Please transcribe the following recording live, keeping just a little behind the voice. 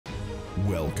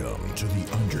Welcome to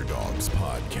the Underdogs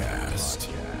podcast.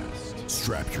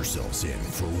 Strap yourselves in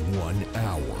for 1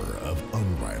 hour of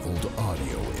unrivaled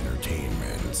audio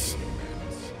entertainment.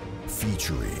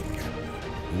 Featuring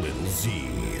Lil Z.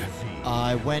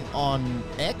 I went on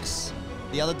X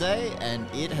the other day and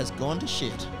it has gone to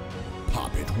shit.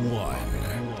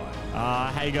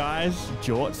 Poppt1. Hey guys,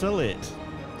 jorts are lit.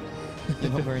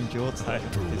 You're not wearing jorts though.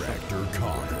 Director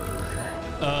Cogger.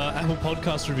 Apple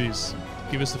Podcast reviews.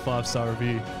 Give us a 5-star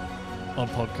review on And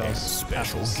podcasts.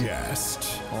 special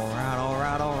guest. All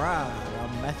right.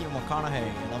 I'm Matthew McConaughey,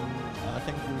 and I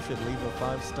think we should leave a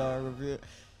 5-star review.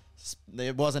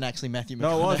 It wasn't actually Matthew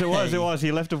McConaughey. No, it was.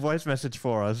 He left a voice message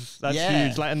for us. That's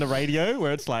huge. Like in the radio,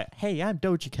 where it's like, "Hey, I'm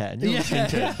Doja Cat, and you're listening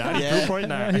to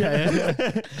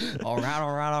 92.9." All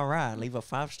right. Leave a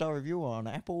 5-star review on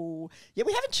Apple. Yeah,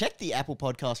 we haven't checked the Apple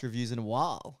Podcast reviews in a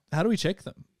while. How do we check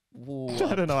them?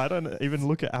 I don't know. I don't even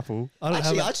look at Apple. I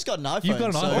just got an iPhone. You've got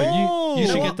an so iPhone. You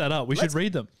should know get that up. We should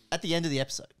read them. at the end of the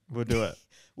episode. We'll do it.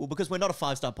 Well, because we're not a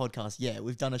 5-star podcast,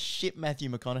 we've done a shit Matthew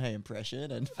McConaughey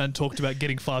impression And talked about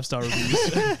getting 5-star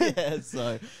reviews.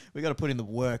 so we got to put in the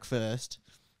work first.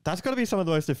 That's got to be some of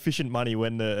the most efficient money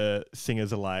when the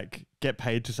singers are like get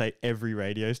paid to say every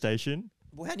radio station.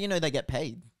 Well, how do you know they get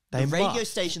paid? They the radio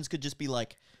must. stations could just be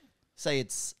like, say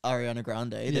it's Ariana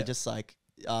Grande. They're just like,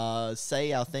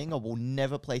 say our thing or we'll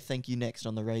never play Thank You Next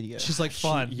on the radio. She's like,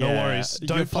 fine, no Yeah. worries.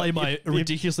 Don't play my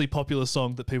ridiculously popular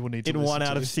song that people need to In listen 1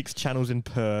 out to. of 6 channels in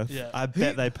Perth, Yeah. I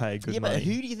bet they pay good but money.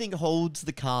 who do you think holds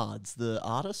the cards, the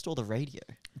artist or the radio?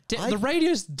 The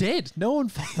radio's dead. No one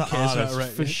fucking cares about artist,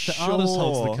 radio. for The artist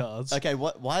holds sure. the cards. Okay,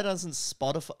 why does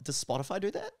Spotify do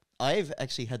that? I've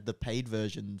actually had the paid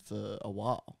version for a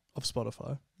while. Of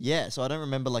Spotify. Yeah, so I don't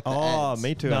remember like the Oh, ads.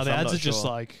 me too. No, I'm the ads not are just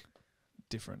sure. like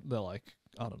different. They're like,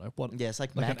 I don't know. What? Yeah, it's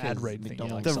like Like an ad Macca's, read thing, yeah,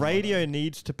 McDonald's. The something like radio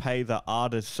needs to pay the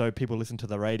artists so people listen to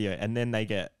the radio, and then they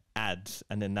get ads,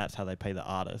 and then that's how they pay the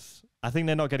artists. I think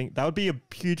they're not getting. That would be a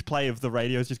huge play if the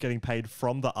radio is just getting paid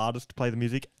from the artist to play the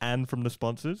music and from the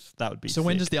sponsors. That would be. So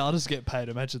when sick. does the artist get paid?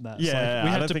 Imagine that. It's Yeah, like, we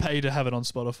I have don't to think- pay to have it on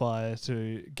Spotify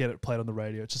to get it played on the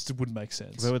radio. It wouldn't make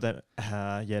sense. Where would that?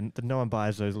 No one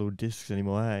buys those little discs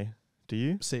anymore. Hey, do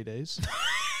you? CDs.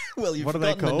 Well, you've What are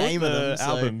they forgotten called? the name of them. so-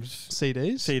 albums.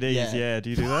 CDs? CDs. Yeah. Yeah. Do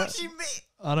you do What that? do you mean?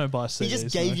 I don't buy CDs. He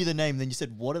just gave no. you the name, then you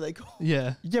said, what are they called?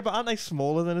 Yeah. Yeah, but aren't they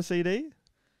smaller than a CD?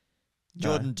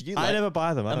 Jordan, No. do you I like... never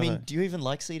buy them. I don't know. do you even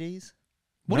like CDs?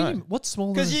 What do No. you? What's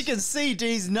smaller? Because than- you can see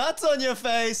D's nuts on your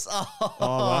face. Oh,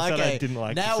 I said I okay. didn't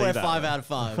like to now see we're that 5 one. out of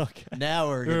 5. Okay. Now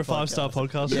we're a You're a good 5-star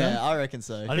podcast. Yeah, now? I reckon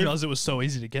so. I didn't realize it was so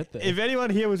easy to get there. If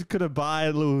anyone here could have buy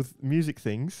little music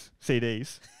things,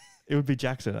 CDs, it would be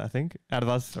Jackson, I think, out of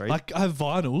us 3. like I have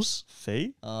vinyls.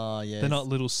 See? Oh, yeah. They're not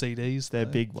little CDs. They're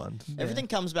though. big ones. Everything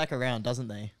comes back around, doesn't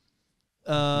they?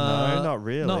 No, not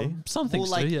really. No, some things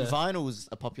Well, like do. Yeah. vinyls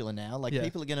are popular now. Like Yeah.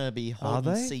 people are going to be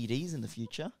holding they? CDs in the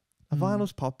future. Are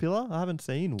vinyls popular? I haven't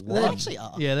seen They one. actually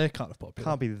are. Yeah, they're kind of popular.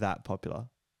 Can't be that popular.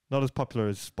 Not as popular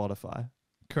as Spotify.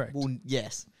 Correct. Well,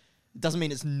 yes. It doesn't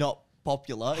mean it's not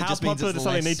popular. It How just means popular it's does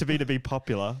something less. need to be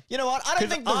popular? You know what? I don't 'Cause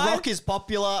think The Rock is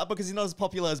popular because he's not as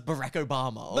popular as Barack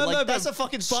Obama. No, no, that's but a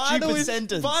fucking stupid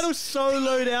sentence. Vinyl's so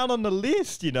low down on the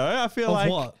list, you know? I feel Of like...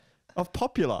 what? Of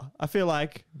popular. I feel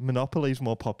like Monopoly's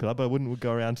more popular, but I wouldn't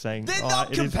go around saying... They're oh,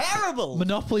 not it is- comparable.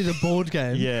 Monopoly, the board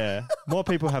game. Yeah. More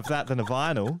people have that than a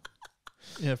vinyl.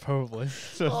 Yeah, probably.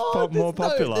 So it's Oh, more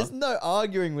popular. There's no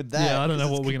arguing with that. Yeah, I don't know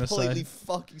because what we're it's gonna say. Completely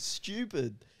fucking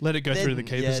stupid. Let it go through the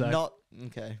keeper, yeah, Zack. not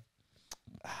okay.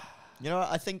 You know,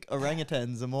 what? I think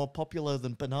orangutans are more popular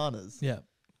than bananas. Yeah.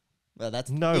 Well,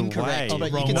 that's No incorrect. way.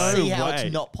 But you Wrong can way. see No how way.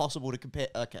 it's not possible to compare.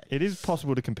 Okay. It is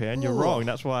possible to compare, and you're Ooh. wrong.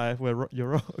 That's why you're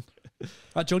wrong. All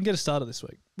right, John, get us started this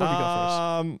week. What have you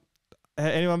got for us?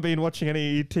 Anyone been watching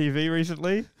any TV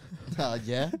recently?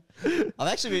 Yeah.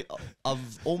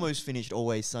 I've almost finished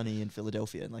Always Sunny in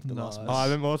Philadelphia in like the last Nice. Oh,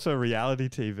 month. I'm also reality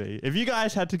TV. If you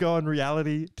guys had to go on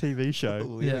reality TV show,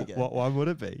 Ooh, here Yeah. we go. what one would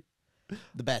it be?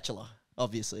 The Bachelor,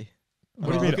 obviously. What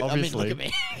do you mean, Look obviously? at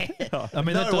me. I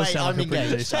mean, that No, does wait, sound I'm like a pretty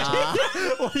engaged.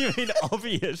 decent. What do you mean,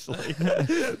 obviously?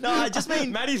 No, I just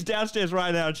mean Maddie's downstairs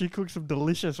right now, and she cooks some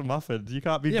delicious muffins. You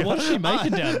can't be. Yeah, going- what's she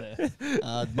making down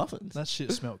there? muffins. That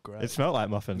shit smelled great. It smelled like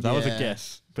muffins. That was a Yeah.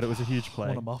 guess, but it was a huge play.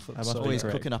 What a muffin. That must So be Always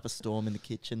great. cooking up a storm in the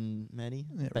kitchen, Maddie.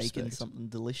 Yeah, Baking respect. something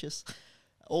delicious.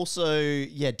 Also,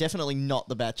 yeah, definitely not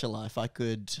The Bachelor. If I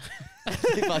could,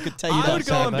 if I could tell you I that. would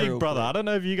go on real Big Brother. quick. I don't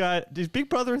know if you guys... Is Big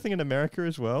Brother a thing in America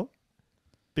as well?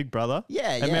 Big Brother?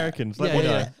 Yeah, yeah. Americans, let Yeah, me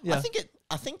know. yeah. Yeah. I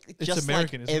think It's just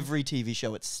American, like isn't it? every TV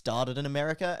show, it started in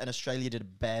America, and Australia did a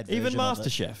bad version Even of it.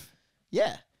 MasterChef.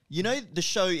 Yeah, you know the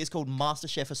show is called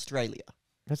MasterChef Australia.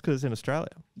 That's because it's in Australia.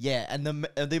 Yeah, and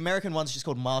the American one's just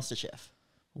called MasterChef.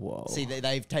 Whoa. See,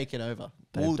 they've taken over.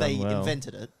 They've They done well.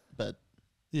 invented it, but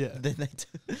Yeah. then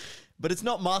but it's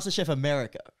not MasterChef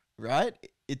America, right?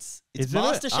 It's Isn't it?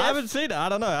 MasterChef I haven't seen it. I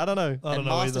don't know. I don't and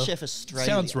know either. MasterChef Australia.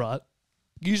 Sounds right.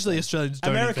 Usually Australians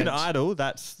don't American invent. Idol.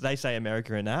 They say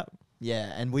America in that.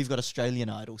 Yeah, and we've got Australian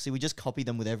Idol. See, we just copy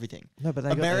them with everything. No, but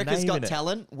they America's got Got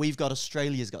Talent. We've got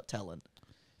Australia's Got Talent,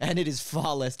 and it is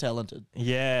far less talented.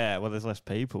 Yeah, well, there's less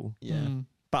people. Yeah. Mm.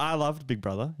 But I loved Big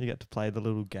Brother. You get to play the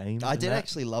little games. I and did that.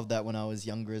 actually love that when I was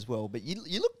younger as well. But you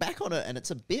look back on it and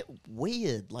it's a bit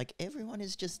weird. Like everyone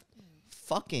is just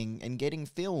fucking and getting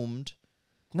filmed.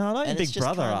 No, not in and it's Big just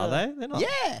Brother, are kinda- they? They're not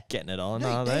Yeah, getting it on, no,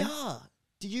 are they they? are.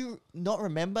 Do you not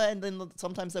remember? And then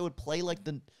sometimes they would play like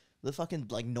the fucking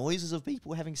like noises of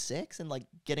people having sex and like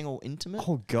getting all intimate.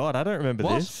 Oh God, I don't remember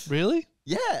What? this. Really?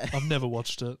 Yeah. I've never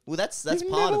watched it. Well, that's You've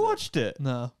part never of it. watched it.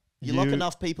 No. You lock You-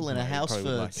 enough people in a No, you house probably for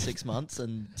would like it. 6 months,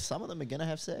 and some of them are gonna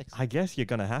have sex. I guess you're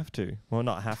gonna have to. Well,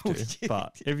 not have to,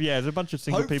 but if there's a bunch of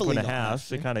single people Hopefully in a not have house,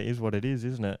 to. it kind of is what it is,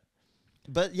 isn't it?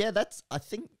 But yeah, that's I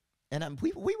think, and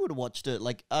we would have watched it.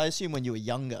 Like I assume when you were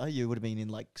younger, you would have been in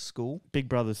like school. Big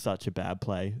Brother's such a bad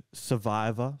play.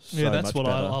 Survivor, so Yeah, that's much what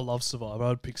better. I love Survivor. I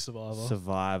would pick Survivor.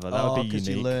 Survivor, that would be because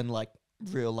unique. you learn like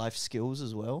real life skills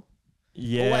as well.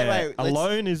 Yeah, wait, let's-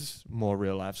 Alone is more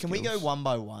real life. Can we go skills. one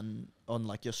by one on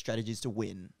like your strategies to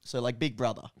win? So like Big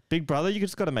Brother. Big Brother, you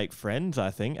just got to make friends, I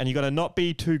think, and you got to not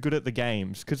be too good at the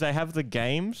games because they have the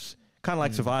games kind of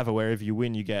like Survivor, where if you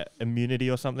win, you get immunity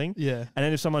or something. Yeah. And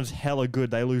then if someone's hella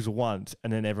good, they lose once,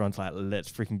 and then everyone's like,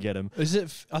 "Let's freaking get them." Is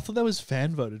it? I thought that was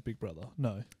fan voted Big Brother.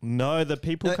 No. No, the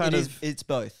people No, kind it of. is. It's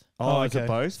both. Oh, is okay. it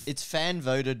both? It's fan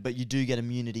voted, but you do get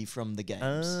immunity from the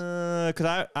games.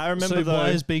 Because I remember So though. why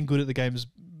is being good at the games?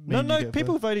 mean you get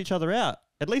people voted? vote each other out.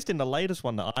 At least in the latest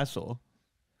one that I saw.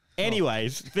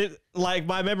 Anyways, like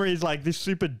my memory is like this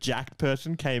super jacked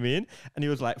person came in and he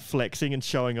was like flexing and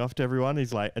showing off to everyone.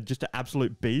 He's like just an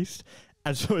absolute beast.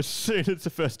 And so as soon as the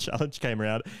first challenge came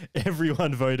around,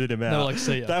 everyone voted him out. They were like,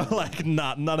 "See ya." They were like,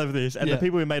 nah, none of this. And Yeah. the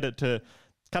people who made it to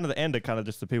kind of the end are kind of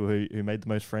just the people who made the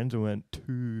most friends and weren't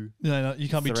too. No, you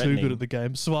can't be too threatening. good at the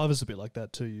game. Survivor's a bit like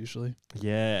that too, usually.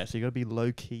 Yeah, so you got to be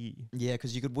low key. Yeah,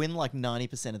 because you could win like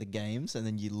 90% of the games and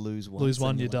then you lose one. Lose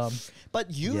one, you're done.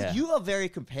 But you Yeah. you are very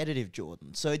competitive,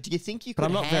 Jordan. So do you think you But could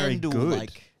I'm not very handle good.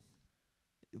 like?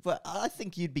 But I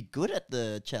think you'd be good at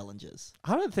the challenges.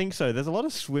 I don't think so. There's a lot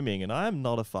of swimming and I am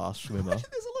not a fast swimmer.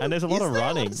 And there's a lot of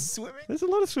running. swimming. There's a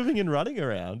lot of swimming and running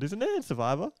around, isn't there, in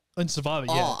Survivor? In Survivor,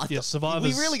 yeah, Oh, yeah, Survivor.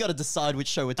 We really got to decide which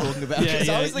show we're talking about. Yeah, 'cause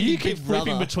I yeah. was thinking You keep Big flipping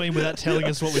Brother. between without telling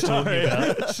us what we're talking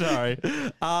about. Sorry.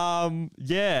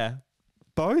 Yeah.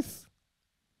 Both?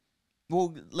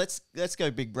 Well, let's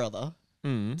go Big Brother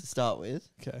Mm. to start with,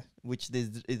 Okay. which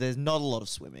there's not a lot of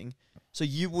swimming. So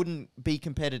you wouldn't be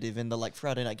competitive in the like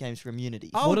Friday night games for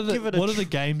immunity. I What would are give it the a What are the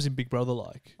games in Big Brother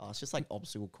like? Oh, it's just like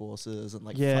obstacle courses and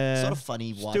like Yeah. sort of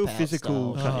funny wipeout Still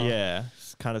physical, style. Uh-huh.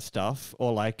 kind of stuff.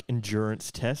 Or like endurance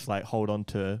tests, like hold on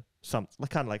to some,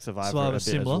 kind of like Survivor a bit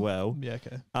similar. as well. Yeah,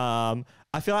 okay.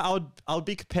 I feel like I would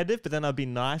be competitive, but then I'd be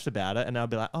nice about it, and I'd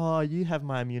be like, "Oh, you have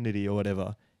my immunity or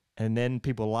whatever," and then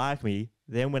people like me.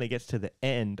 Then when it gets to the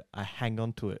end, I hang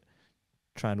on to it,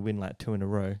 try and win like 2 in a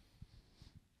row.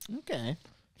 Okay.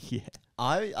 Yeah,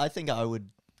 I think I would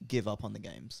give up on the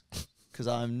games because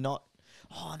I'm not.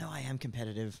 Oh no, I am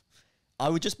competitive. I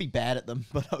would just be bad at them,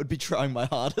 but I would be trying my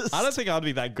hardest. I don't think I'd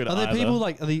be that good Are at there either. people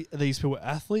like are these people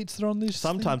athletes that are on this?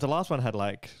 Sometimes the last one had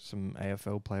like some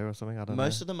AFL player or something. I don't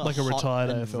Most know. of them are Like a hot retired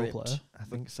and AFL ripped. player? I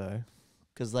think so.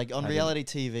 Because like on I reality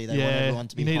TV, they yeah, want everyone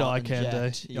to be you need hot eye and candy.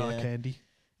 jacked. Yeah. Eye Yeah. candy.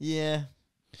 Yeah.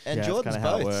 And Yeah, it's Jordan's kinda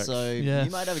how it both, works. so Yeah.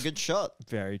 you might have a good shot.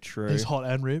 Very true. He's hot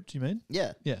and ripped. You mean?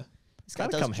 Yeah. Yeah, This guy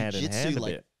Kind of does come hand in jiu-jitsu, hand a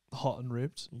like, bit. hot and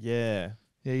ripped. Yeah.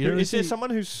 Yeah, you don't Is there see- someone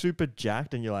who's super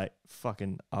jacked and you're like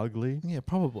fucking ugly? Yeah,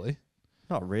 probably.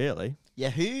 Not really. Yeah,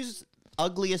 who's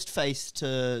ugliest face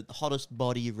to hottest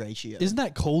body ratio? Isn't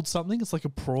that called something? It's like a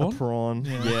prawn. A prawn.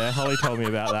 Yeah. Yeah. Holly told me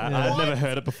about that. Yeah. I'd never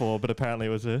heard it before, but apparently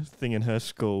it was a thing in her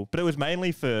school. But it was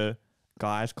mainly for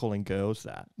guys calling girls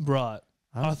that. Right.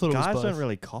 I thought it was guys both. don't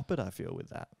really cop it, I feel, with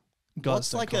that. Guys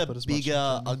What's don't like cop a it as much as bigger,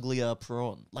 women. uglier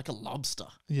prawn? Like a lobster.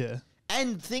 Yeah.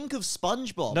 And think of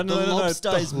SpongeBob. No, no, the no, no,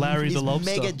 lobster the is, Larry is the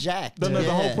lobster. mega jacked. No, no, the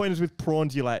Yeah. whole point is with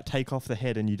prawns, you like take off the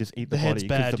head and you just eat the, The head's body.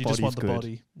 'cause bad. The You just want body's the good.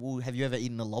 body. Well, have you ever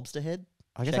eaten a lobster head?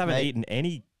 I guess I haven't Checkmate. eaten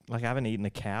any, like I haven't eaten a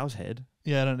cow's head.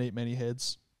 Yeah, I don't eat many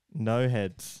heads. No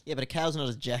heads. Yeah, but a cow's not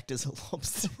as jacked as a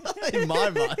lobster in my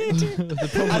mind. They're I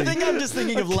probably, think I'm just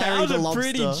thinking of Larry Cows the are lobster.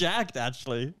 pretty jacked,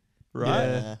 actually. Right?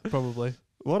 yeah, probably.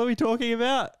 What are we talking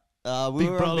about? We Big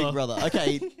were on Big Brother. Brother.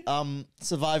 Okay,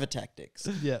 Survivor tactics.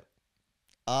 Yeah.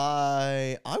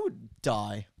 I would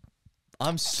die.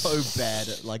 I'm so bad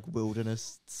at like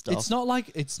wilderness stuff. It's not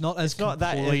as not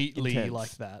that completely intense.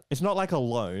 like that. It's not like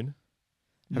Alone.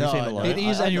 Have No, you seen Alone? It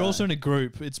is, I and you're know. also in a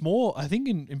group. It's more, I think,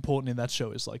 important in that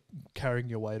show is like carrying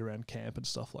your weight around camp and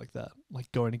stuff like that,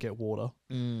 like going to get water.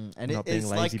 And Not being it's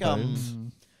lazy like bones.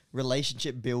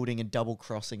 relationship building and double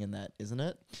crossing in that, isn't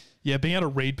it? Yeah, being able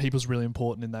to read people's really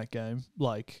important in that game.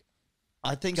 Like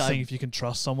I think seeing if you can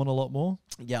trust someone a lot more.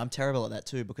 I'm terrible at that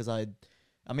too because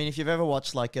I mean, if you've ever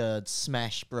watched like a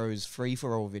Smash Bros free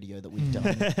for all video that we've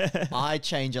done, I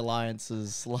change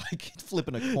alliances like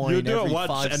flipping a coin You'll do every it once,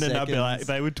 5 and then seconds. they'll be like,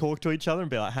 they would talk to each other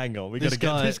and be like, "Hang on, we got to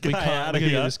get this we guy can't- out we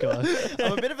of gotta here." get this guy.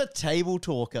 I'm a bit of a table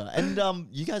talker, and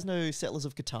you guys know Settlers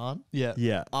of Catan? Yeah.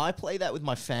 Yeah, I play that with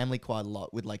my family quite a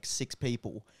lot, with like 6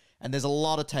 people, and there's a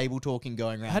lot of table talking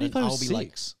going around. How do you and play with I'll be 6?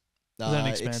 like, Is that an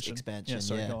it's expansion? expansion, Yeah,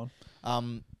 sorry, go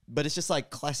on. But it's just like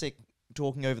classic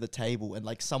talking over the table, and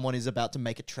like someone is about to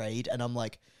make a trade, and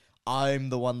I'm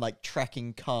the one like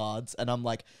tracking cards, and I'm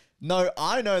like, no,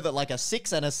 I know that like a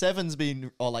 6 and a 7's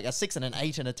been, or like a 6 and an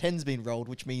 8 and a 10's been rolled,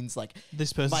 which means like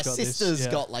This person's my got this, sister's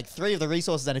yeah. got like 3 of the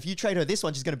resources, and if you trade her this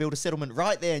one, she's going to build a settlement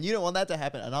right there, and you don't want that to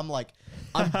happen. And I'm like,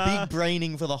 I'm big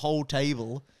braining for the whole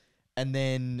table, and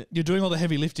then You're doing all the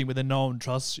heavy lifting, but then no one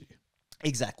trusts you.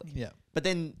 exactly. Yeah. But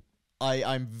then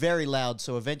I'm very loud,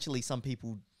 so eventually some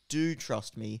people do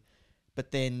trust me. But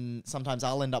then sometimes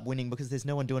I'll end up winning because there's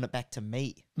no one doing it back to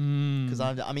me. Because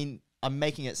I'm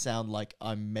making it sound like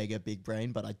I'm mega big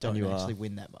brain, but I don't you actually are.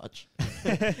 win that much.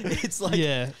 It's like,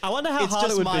 Yeah. I wonder how it's hard it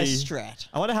just would my be. strat.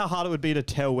 I wonder how hard it would be to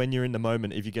tell when you're in the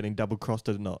moment if you're getting double crossed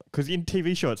or not. Because in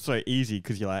TV show, it's so easy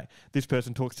because you're like, this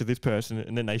person talks to this person,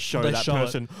 and then they show that show it.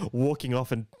 person walking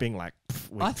off and being like,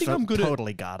 we I think I'm good at-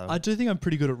 totally got him. I do think I'm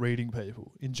pretty good at reading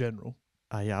people in general.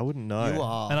 Yeah, I wouldn't know. You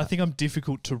are. And I think I'm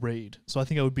difficult to read. So I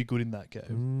think I would be good in that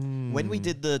game. When we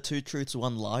did the 2 Truths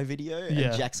 1 Lie video,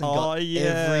 Yeah. and Jackson Oh, got yeah.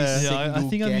 every Yeah, single I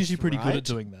think I'm guess usually pretty good right. at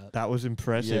doing that. That was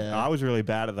impressive. Yeah. I was really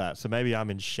bad at that, so maybe I'm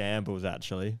in shambles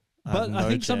actually. But have I no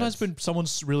think sometimes chance. when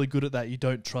someone's really good at that, you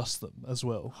don't trust them as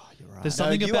well. You're right. There's No,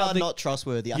 something you about are not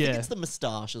trustworthy. I Yeah. think it's the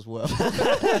moustache as well.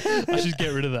 I should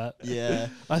get rid of that. Yeah.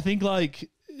 I think like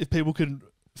if people can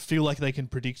feel like they can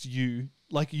predict you,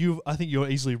 like I think you're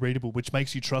easily readable, which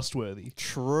makes you trustworthy.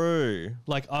 True.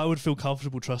 Like I would feel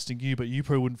comfortable trusting you, but you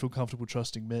probably wouldn't feel comfortable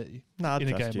trusting me No, I'd in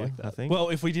a trust game you, like that. I think. Well,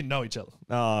 if we didn't know each other,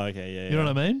 Oh, okay, yeah. you know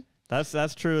what I mean?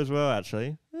 That's true as well,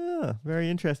 actually. Yeah, very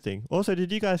interesting. Also,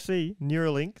 did you guys see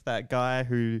Neuralink, that guy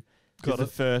who Got is the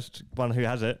it. first one who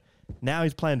has it? Now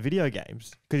he's playing video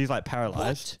games because he's like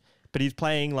paralyzed. But he's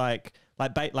playing like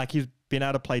he's been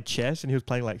able to play chess, and he was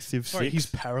playing like Civ 6. Sorry, he's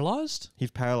paralyzed.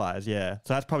 He's paralyzed, yeah.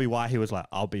 So that's probably why he was like,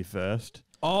 "I'll be first."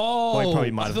 Oh, Well, he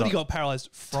probably might I have thought he not- got paralyzed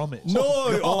from it. No,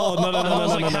 oh no, no, no, I no, was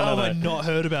no, like, no, how no, have I no. not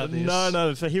heard about this?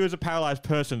 No. So he was a paralyzed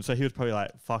person, so he was probably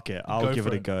like, "Fuck it, I'll Go give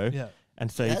for it a go." Yeah. And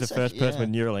so he's the That's first actually- person with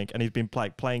Neuralink, and he's been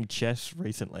playing chess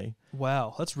recently,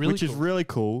 Wow, that's really which is cool. really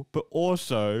cool. But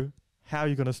also, how are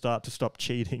you going to start to stop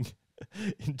cheating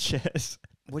in chess?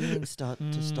 What do you mean start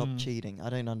to stop cheating? I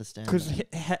don't understand. Because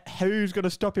that. who's going to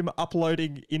stop him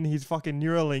uploading in his fucking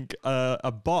Neuralink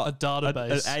a bot, A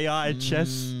database. an AI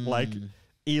chess like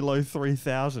Elo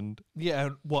 3000? Yeah,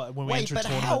 and what when we Wait, enter but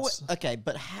tournaments?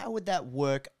 but how would that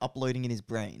work uploading in his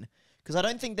brain? Because I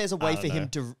don't think there's a way for him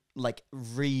to like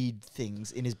read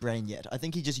things in his brain yet. I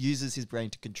think he just uses his brain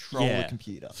to control the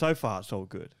computer. So far, it's all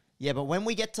good. Yeah, but when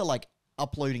we get to like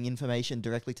uploading information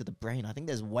directly to the brain, I think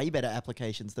there's way better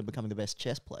applications than becoming the best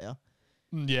chess player.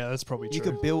 Yeah, that's probably You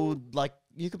true. could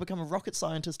you could become a rocket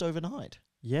scientist overnight.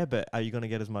 Yeah, but are you going to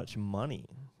get as much money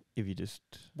if you just...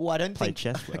 Well, I don't Play think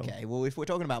chess well. Okay, well, if we're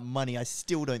talking about money, I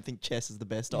still don't think chess is the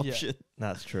best option.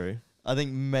 That's true. I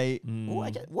think what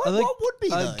I think, would be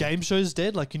though? game shows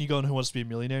dead? Like, can you go on Who Wants to Be a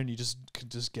Millionaire and you just can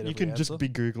just get You every can just answer? be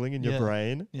Googling in your Yeah.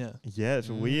 brain. Yeah. Yeah, it's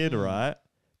weird, right?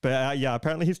 But yeah,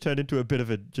 apparently he's turned into a bit of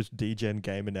a just degen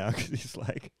gamer now because he's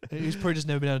like... He's probably just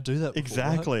never been able to do that before,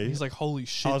 right? Exactly. He's like, holy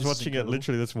shit. I was this is watching it incredible.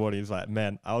 literally this morning. He's like,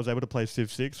 man, I was able to play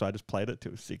Civ 6, so I just played it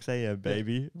till 6 a.m.,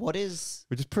 baby. What is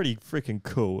Which is pretty freaking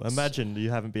cool. Imagine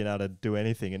you haven't been able to do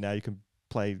anything and now you can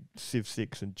play Civ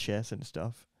 6 and chess and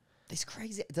stuff. this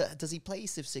crazy? Does he play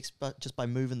Civ 6 but just by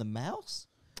moving the mouse?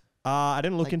 I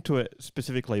didn't look Like- into it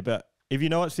specifically, but if you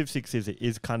know what Civ 6 is, it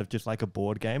is kind of just like a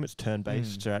board game. It's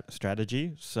turn-based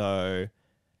strategy. So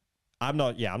I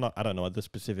don't know the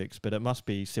specifics, but it must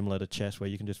be similar to chess where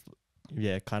you can just,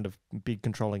 kind of be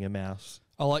controlling a mouse.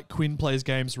 I like Quinn Plays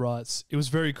Games writes, it was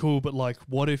very cool, but like,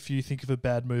 what if you think of a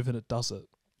bad move and it does it?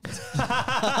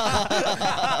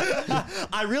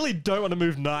 I really don't want to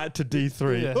move knight to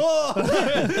D3. Yeah.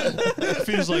 Oh!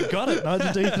 Feels like got it. Knight to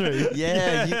D3.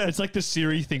 Yeah, It's like the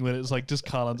Siri thing when it's like just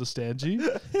can't understand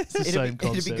you. It's the same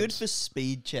concept. It'd be good for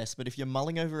speed chess, but if you're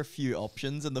mulling over a few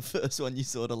options and the first one you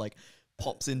sort of like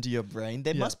pops into your brain,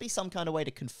 there must be some kind of way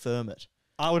to confirm it.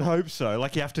 I would hope so.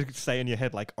 Like you have to say in your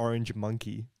head like orange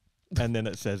monkey, and then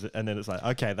it says it, and then it's like,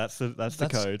 okay, that's the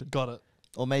code. Got it.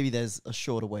 Or maybe there's a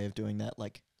shorter way of doing that,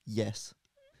 like yes.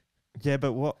 Yeah,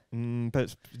 but what?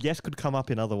 But yes could come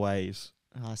up in other ways.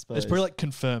 I suppose. It's probably like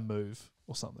confirm move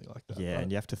or something like that. Yeah, right?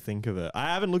 and you have to think of it.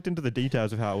 I haven't looked into the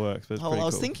details of how it works, but it's pretty I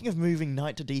was cool. thinking of moving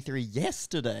knight to d3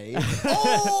 yesterday.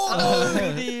 Oh,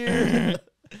 no, dear.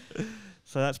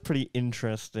 So that's pretty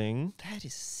interesting. That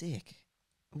is sick.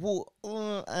 Well,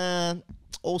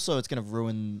 also it's going to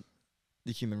ruin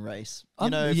the human race. You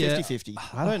know, yeah. 50-50.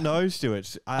 I don't know,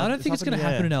 Stuart. I don't think it's going to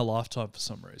happen in our lifetime for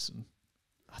some reason.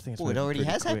 I think it's Well, it moving already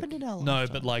pretty has quick. happened in our life. No,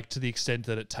 but like to the extent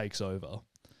that it takes over.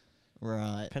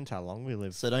 Right. Depends how long we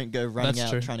live. So don't go running That's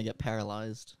out true. trying to get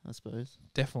paralyzed, I suppose.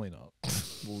 Definitely not.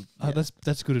 Well, yeah.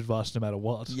 That's good advice no matter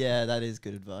what. Yeah, that is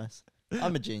good advice.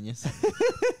 I'm a genius.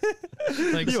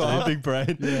 Thanks, You Steve. are big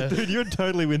brain. Yeah. Dude, you would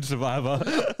totally win Survivor.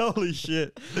 Holy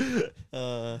shit.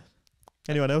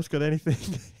 Anyone else got anything?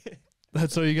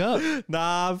 That's all you got?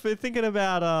 Nah, I've been thinking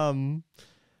about well,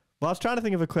 I was trying to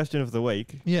think of a question of the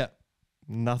week. Yeah.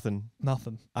 Nothing.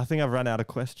 Nothing. I think I've run out of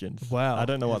questions. Wow. I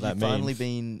don't know what Have that you means. finally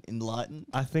been enlightened?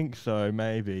 I think so,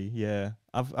 maybe. Yeah.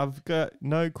 I've got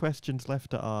no questions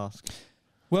left to ask.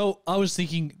 Well, I was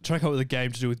thinking try to come up with a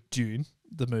game to do with Dune,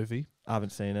 the movie. I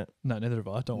haven't seen it. No, neither have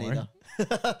I. Don't worry. Neither.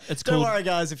 It's Don't called worry,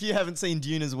 guys. If you haven't seen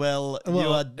Dune as well, you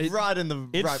Well, are it- right in the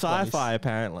It's right sci-fi place.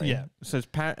 apparently. Yeah. So it's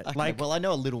Okay, like well, I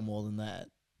know a little more than that.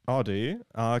 oh, do you?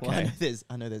 Oh, okay. Well,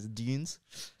 I know there's dunes.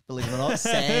 Believe it or not,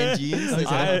 sand dunes. There's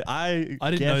I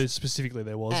I didn't know guessed- specifically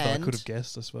there was, but I And- could have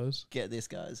guessed, I suppose. Get this,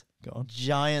 guys. Go on.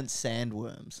 Giant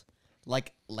sandworms,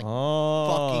 like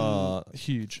Oh,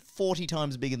 Huge. 40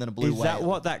 times bigger than a blue is whale. that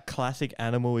what that classic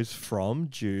animal is from?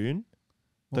 June.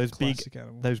 What Those big, classic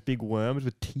animal? those big worms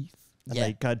with teeth. And Yeah.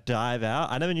 they kind of dive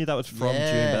out. I never knew that was from June,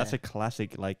 Yeah. but that's a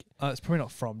classic. Like, It's probably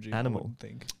not from Dune. Animal. I wouldn't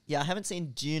think. Yeah, I haven't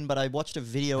seen Dune, but I watched a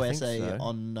video I think essay so.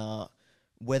 on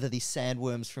whether these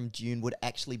sandworms from Dune would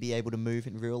actually be able to move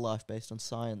in real life based on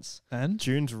science. And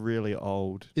June's really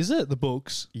old. is it the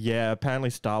books? Yeah, apparently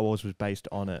Star Wars was based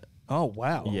on it. Oh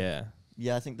wow. Yeah.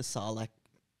 Yeah, I think the Sarlacc,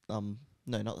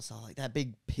 no, not the Sarlacc, that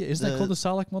big Yeah, isn't that called the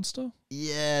Sarlacc monster?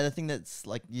 Yeah, the thing that's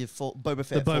like Boba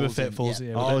Fett The Boba falls Fett in, falls. yeah.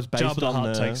 Yeah. Oh, Oh, it's based Jabba the on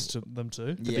Hutt the- takes to them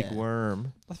too. The Yeah. big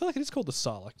worm. I feel like it is called the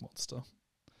Sarlacc monster.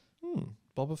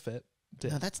 Boba Fett.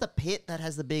 No, that's the pit that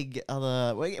has the big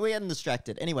other. We're getting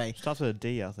distracted. Anyway, Starts with a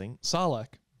D, I think.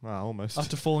 Sarlacc. Wow, almost.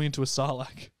 After falling into a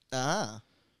Sarlacc.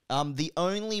 the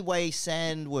only way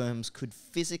sandworms could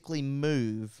physically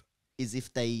move is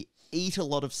if they eat a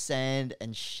lot of sand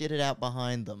and shit it out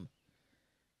behind them.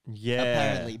 Yeah.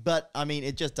 Apparently, but I mean,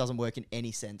 it just doesn't work in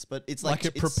any sense. But it's Like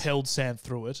it it's- propelled sand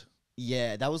through it.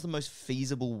 Yeah, that was the most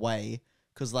feasible way.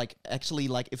 Because, like, actually,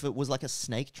 like, if it was like a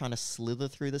snake trying to slither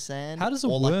through the sand. How does a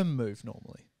or, like, worm move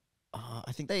normally?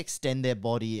 I think they extend their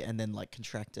body and then, like,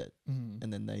 contract it. And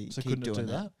then they So keep couldn't it doing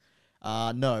do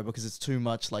that. No, because it's too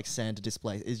much, like, sand to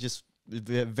displace. It's just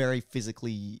very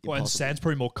physically Well, and impossible. sand's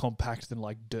probably more compact than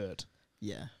like dirt.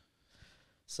 Yeah.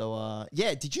 So,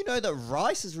 yeah, did you know that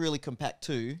rice is really compact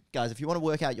too? Guys, if you want to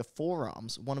work out your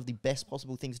forearms, one of the best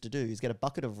possible things to do is get a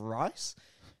bucket of rice.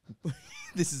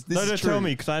 This is No, true. tell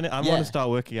me, because I want Yeah. to start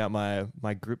working out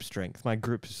my grip strength. My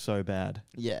grip is so bad.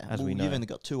 Yeah, as well, we know. you've only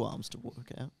got 2 arms to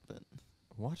work out, but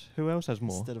What? Who else has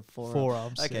more? instead of 4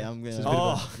 Forearms. Okay, yeah. I'm So it's gonna.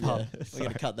 a bit of a Yeah, pun. we're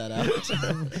gonna cut that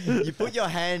out. You put your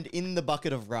hand in the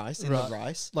bucket of rice, Right. the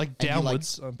rice, Like and you,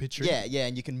 downwards, I'm picturing. yeah,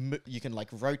 and you can like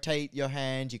rotate your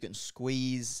hand, you can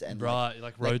squeeze and Right,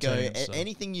 like let go. rotating and stuff.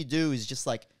 Anything you do is just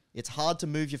like it's hard to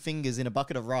move your fingers in a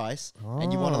bucket of rice,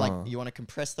 and you want to Ah. you want to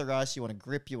compress the rice, you want to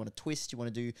grip, you want to twist, you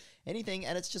want to do anything,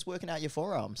 and it's just working out your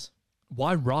forearms.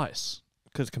 Why rice?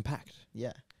 Because compact.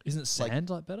 Yeah. Isn't sand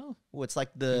like better? Well, it's like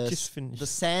You just finished. the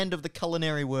sand of the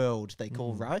culinary world. They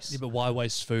call rice. Yeah, but why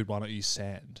waste food? Why not use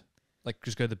sand? Like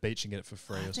just go to the beach and get it for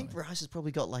free I or think something. rice has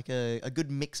probably got like a good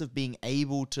mix of being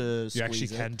able to You squeeze actually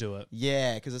it. can do it.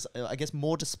 Yeah, because it's I guess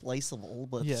more displaceable,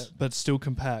 but Yeah, but still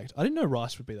compact. I didn't know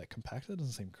rice would be that compact. That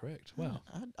doesn't seem correct. Wow.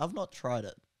 I've not tried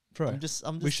it. Bro, I'm just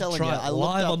we should telling try you. it I looked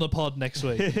live up, on the pod next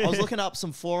week. I was looking up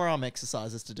some forearm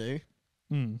exercises to do.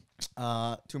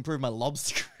 to improve my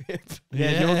lobster grip.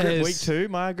 Yeah, your grip Yes. weak too.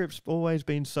 My grip's always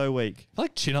been so weak. I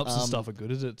like chin-ups and stuff are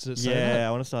good. Is it? Does it say Yeah, that?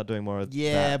 I want to start doing more of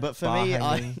Yeah, that. but for bar me,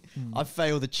 hanging. I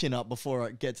fail the chin up before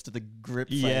it gets to the grip.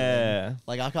 failing. Yeah.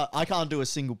 Like I can't do a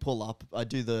single pull up. I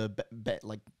do the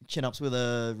like chin ups with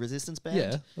a resistance band.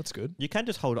 Yeah, that's good. You can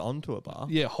just hold on to a bar.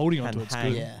 Yeah, holding And onto it's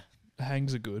hang. good. Yeah.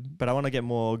 Hangs are good. But I want to get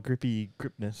more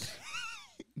gripness.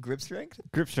 Grip strength.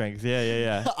 Grip strength.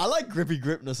 Yeah. I like grippy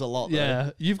gripness a lot. Though.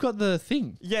 Yeah, you've got the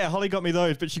thing. Yeah, Holly got me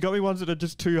those, but she got me ones that are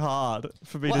just too hard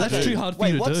for me Well, to do. That's too hard for Wait,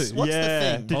 you to what's do. what's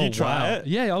yeah. the thing? Did you try it?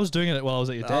 Yeah, I was doing it while I was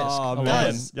at your desk. Oh, I man.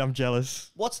 was. I'm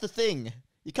jealous. What's the thing?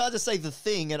 You can't just say the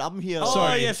thing, and I'm here. Oh,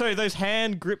 Sorry. yeah, sorry. Those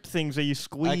hand grip things where you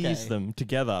squeeze Okay. them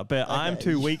together. But I'm Okay.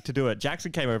 too weak to do it.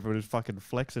 Jackson came over and was fucking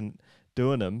flexing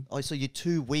doing them. Oh, so you're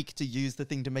too weak to use the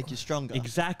thing to make you stronger.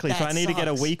 Exactly. So That I need to get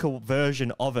a sucks. weaker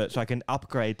version of it so I can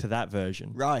upgrade to that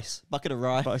version. Rice, bucket of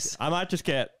rice. But I might just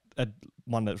get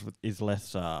one that is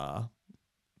less,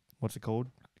 what's it called?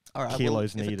 All right,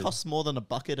 kilos well, if needed. it costs more than a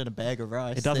bucket and a bag of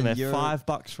rice, It doesn't. then They're you're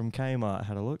 $5 from Kmart. I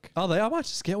had a look. Oh, I might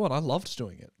just get one. I loved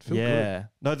doing it. Feel good. Yeah.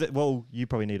 No, well, you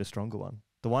probably need a stronger one.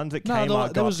 The ones that No, Kmart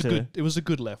that go was up a to, good. It was a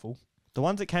good level. the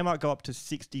ones that Kmart go up to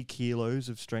 60 kilos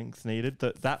of strength needed.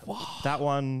 That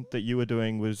one that you were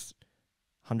doing was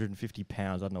 150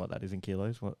 pounds. I don't know what that is in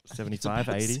kilos. What, It's 75,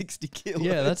 about 80? 60 kilos.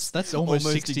 Yeah, that's almost,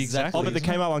 Almost 60 exactly. Oh, but the isn't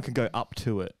it? Kmart one can go up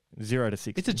to it. 0 to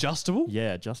 60. It's adjustable.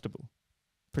 Yeah, adjustable.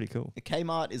 Pretty cool. The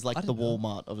Kmart is like I the didn't know.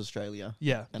 Walmart of Australia.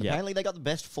 Yeah. And Yeah. apparently they got the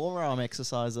best forearm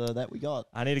exerciser that we got.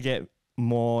 I need to get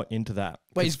more into that.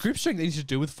 Wait, is grip strength anything to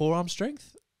do with forearm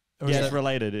strength? Or is Yeah, it's that-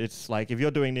 related. It's like if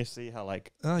you're doing this, see how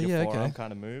like Oh, your yeah, forearm okay.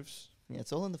 kind of moves. Yeah,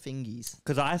 it's all in the fingies.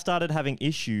 Because I started having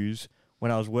issues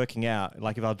when I was working out.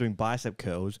 Like if I was doing bicep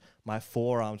curls, my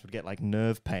forearms would get like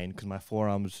nerve pain because my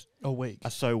forearms Oh, weak. are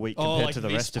so weak Oh, compared like to the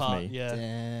this rest part, of me. Yeah.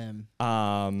 Damn.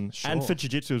 And Sure. for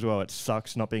jiu-jitsu as well, it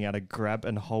sucks not being able to grab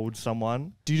and hold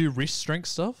someone. Do you do wrist strength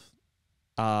stuff?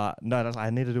 No, I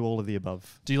need to do all of the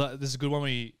above. Do you like? This is a good one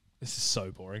where you. This is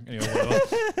so boring. Anyway,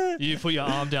 whatever. You put your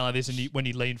arm down like this, and when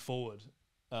you lean forward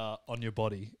on your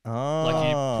body, Oh. like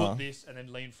you put this and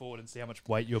then lean forward and see how much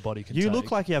weight your body can You take.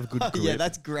 look like you have good grip. Yeah,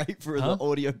 that's great for Huh? the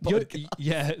audio You're- podcast.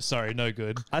 yeah, sorry, no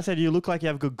good. I said you look like you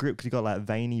have good grip because you got like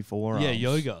veiny forearms. Yeah,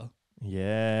 yoga.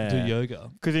 Yeah. Do yoga.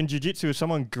 Because in jiu-jitsu, if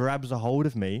someone grabs a hold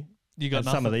of me, You got and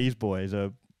some of nothing. these boys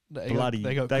are They bloody,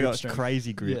 They got, they grip got strength.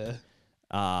 crazy grip.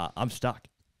 Yeah. I'm stuck.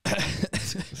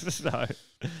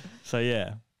 so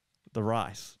yeah, the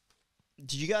rice.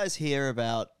 Did you guys hear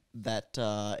about that?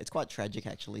 It's quite tragic,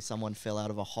 actually. Someone fell out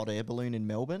of a hot air balloon in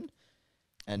Melbourne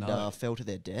and No. fell to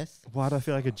their death. Why do I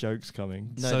feel like a joke's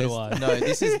coming? No, So do this- I. No,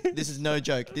 this is no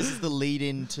joke. This is the lead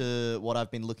into what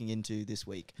I've been looking into this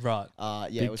week. Right. Yeah,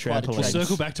 Big it was quite a trampoline. We'll tragic.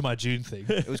 circle back to my June thing.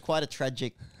 It was quite a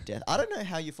tragic death. I don't know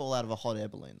how you fall out of a hot air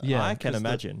balloon. Though. Yeah, I can 'cause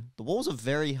imagine. The walls are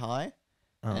very high,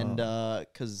 and Oh.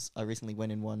 because I recently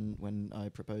went in one when I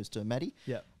proposed to Maddie.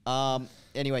 Yeah.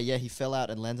 Anyway, yeah, he fell out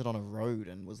and landed on a road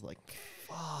and was like,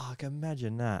 Fuck,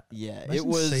 imagine that. yeah, Imagine it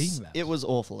was seeing that. it was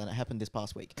awful, and it happened this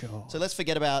past week. God. So let's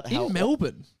forget about how In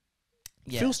Melbourne.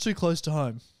 yeah, Feels too close to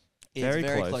home. it's very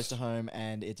very close. close to home,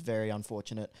 and it's very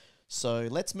unfortunate. So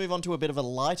let's move on to a bit of a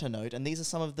lighter note, and these are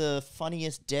some of the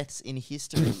funniest deaths in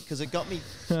history because it got me.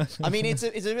 I mean, it's a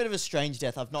bit of a strange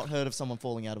death. I've not heard of someone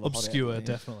falling out of a hot air Obscure, balloon.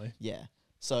 definitely. Yeah.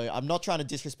 So I'm not trying to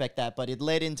disrespect that, but it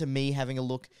led into me having a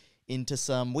look into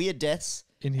some weird deaths,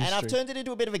 In and I've history. turned it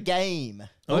into a bit of a game.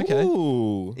 Okay.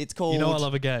 Ooh. It's called You know I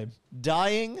love a game.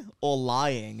 Dying or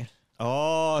Lying.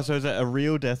 Oh, so is it a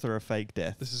real death or a fake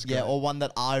death? This is great. Yeah, or one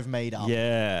that I've made up.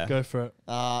 Yeah. Go for it.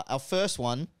 Our first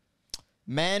one.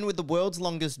 Man with the world's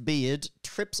longest beard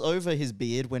trips over his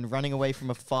beard when running away from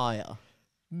a fire.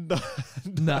 No,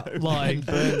 No, lying.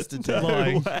 Burns to death.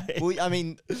 Lying. way. Well, I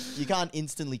mean, you can't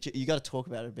instantly... you got to talk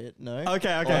about it a bit, no?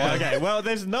 Okay. Well,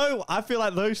 there's no. I feel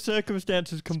like those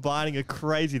circumstances combining are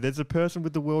crazy. There's a person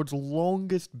with the world's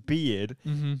longest beard,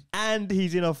 and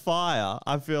he's in a fire.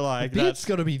 I feel like Beard's that's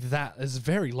got to be that. It's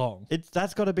very long.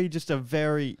 that's got to be just a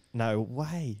very no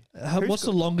way. Who's What's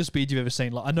the longest beard you've ever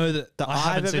seen? Like, I know that That I I've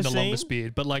haven't seen ever the longest seen?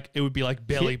 beard, but like it would be like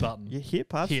belly Hip? button. Your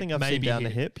hip. I Hip, think I've seen maybe down the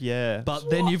hip. hip. Yeah. But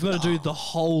then you've got to do the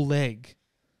whole leg.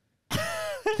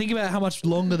 Think about how much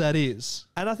longer that is.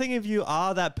 And I think if you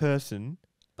are that person,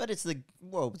 But it's the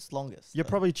world's longest. you're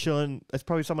probably chilling. It's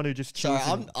probably someone who just chills.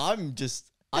 Sorry, I'm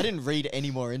just... I didn't read any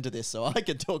more into this, so I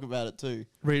could talk about it too.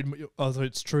 Oh, so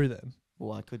it's true then.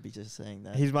 Well, I could be just saying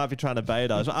that. He might be trying to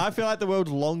bait us. I feel like the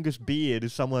world's longest beard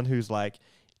is someone who's like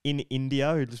in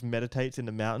India who just meditates in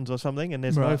the mountains or something, and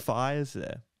there's no Right. fires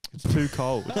there. It's too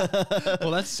cold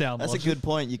Well, that's sound That's a logic. good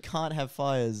point. You can't have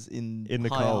fires in in the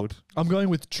high up. cold. I'm going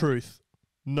with truth.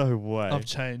 No way. I've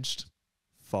changed.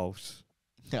 False.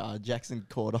 Jackson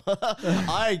caught on.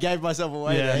 I gave myself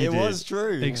away Yeah, there. he It did. was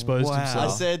true. He exposed Wow. I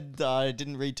himself. said I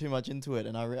didn't read too much into it,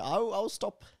 and I'll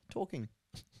stop talking.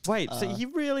 Wait, so he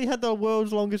really had the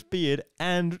world's longest beard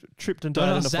and tripped and Don't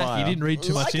died in ask a Zack. fire? He didn't read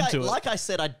too much into it. Like I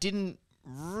said, I didn't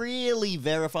really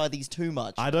verify these too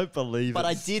much. I don't believe But it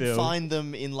I did still. find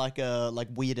them in like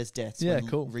weirdest deaths. Yeah, when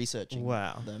cool. Researching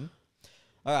Wow. them.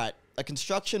 All right. A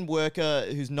construction worker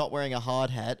who's not wearing a hard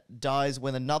hat dies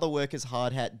when another worker's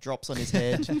hard hat drops on his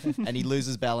head and he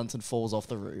loses balance and falls off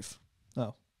the roof.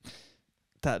 Oh.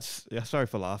 That's sorry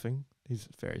for laughing. He's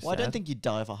very sad. Well, I don't think you'd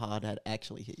die if a hard hat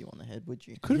actually hit you on the head, would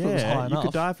you? Could if it was high you enough.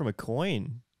 could die from a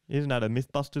coin. Isn't that a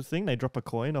Mythbusters thing? They drop a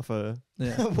coin off a.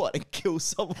 Yeah. What, and kill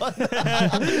someone?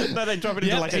 No, they drop it into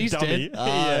Yep, like a he's dummy. dead.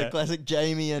 Yeah. Classic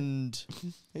Jamie and...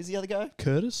 Who's the other guy?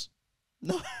 Curtis?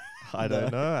 No. I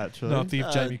don't know actually. No, I think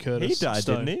Jamie Curtis. he died,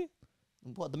 Stone. didn't he?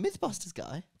 What, the Mythbusters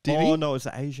guy? Did oh he? no, it's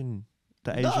the Asian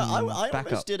No, I backup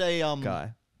almost did a...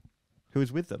 guy who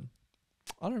was with them.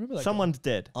 I don't remember that. Someone's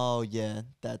dead. Oh, yeah,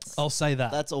 that's... I'll say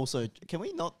that. That's also... Can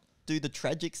we not do the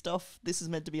tragic stuff? This is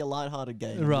meant to be a light-hearted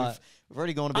game. Right. We've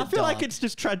already gone a bit I feel like dark. it's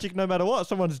just tragic no matter what.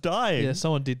 Someone's dying. Yeah,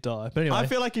 someone did die. But anyway. I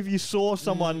feel like if you saw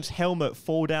someone's helmet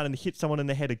fall down and hit someone in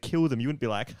the head and kill them, you wouldn't be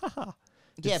like, haha.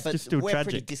 Yeah, It's but just still we're pretty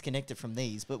tragic. disconnected from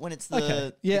these. But when it's the,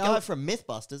 Okay. Yeah, the guy I'll- from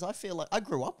Mythbusters, I feel like I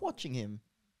grew up watching him.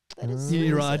 That is Yeah, really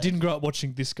you're right. I sad. didn't grow up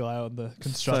watching this guy on the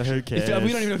construction. who We cares? don't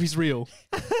even know if he's real.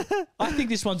 I think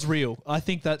this one's real. I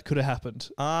think that could have happened.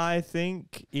 I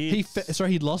think He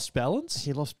lost balance?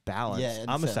 he lost balance. Yeah, I'm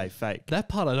going to fair. say fake. That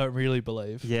part I don't really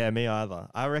believe. Yeah, me either.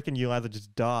 I reckon you either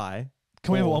just die.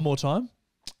 Can we have it or- one more time?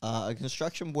 A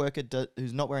construction worker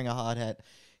who's not wearing a hard hat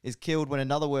is killed when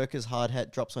another worker's hard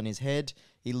hat drops on his head.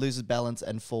 He loses balance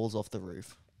and falls off the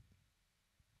roof.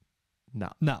 No.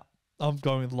 Nah. I'm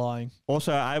going with lying.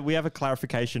 Also, we have a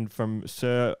clarification from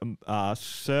Sir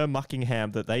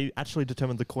Muckingham that they actually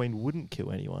determined the coin wouldn't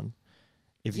kill anyone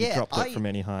if you Yeah, dropped it from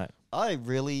any height. I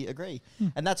really agree.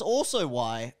 And that's also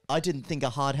why I didn't think a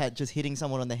hard hat just hitting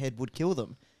someone on the head would kill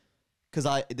them. Because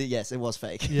yes, it was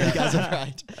fake. Yeah. You guys are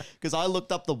right. Because I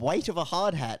looked up the weight of a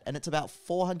hard hat and it's about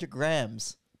 400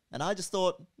 grams. And I just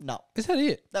thought, no, Is that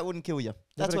it? that wouldn't kill you. Yeah,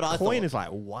 That's but what a I coin thought. is like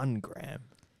 1 gram.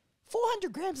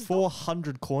 400 grams is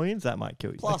 400 coins, that might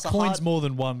kill you. Plus a a coin's hard- more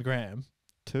than 1 gram.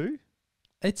 2?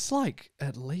 It's like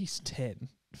at least 10,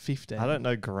 15. I don't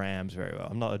know grams very well.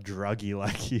 I'm not a druggie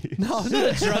like you. No, I'm not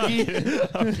a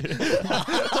druggie.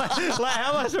 like,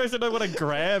 how am I supposed to know what a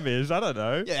gram is? I don't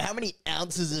know. Yeah, how many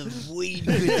ounces of weed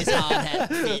could this hard hat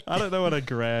fit? I don't know what a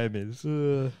gram is.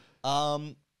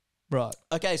 Right.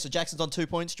 Okay, so Jackson's on 2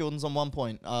 points, Jordan's on 1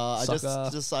 point. I just Sucker.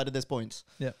 decided there's points.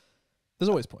 Yeah. There's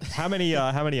always points. How many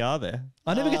are there?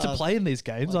 I never get to play in these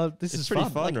games. This It's is pretty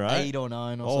fun. fun, right? 8 or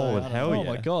 9 or Oh, so. I don't hell know. Oh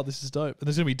my yeah. god, this is dope. And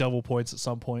there's going to be double points at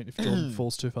some point if Jordan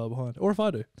falls too far behind. Or if I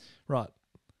do. Right.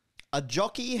 A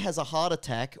jockey has a heart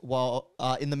attack while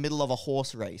in the middle of a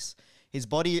horse race. His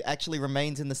body actually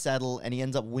remains in the saddle and he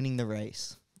ends up winning the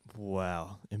race.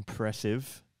 Wow,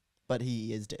 impressive. But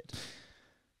he is dead.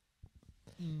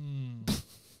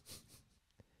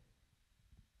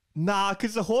 Nah,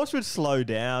 because the horse would slow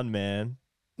down, man.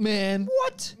 Man.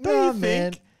 What? What do you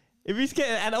man. think? If he's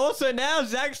getting, and also now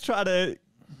Zack's trying to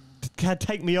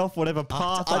take me off whatever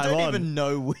path I don't I'm on. even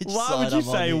know which Why side would you I'm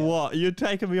on say here. what? You're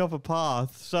taking me off a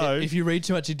path. So If you read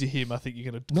too much into him, I think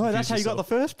you're going to. no, that's how you got the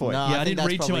first point. No. Yeah, I I think didn't that's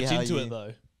read too probably much how into you- it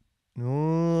though.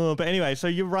 Oh, but anyway, so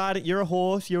you're riding. You're a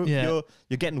horse. You're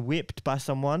getting whipped by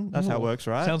someone. That's how it Ooh, works,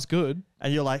 right? Sounds good.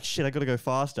 And you're like, shit, I got to go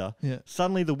faster. Yeah.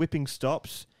 Suddenly the whipping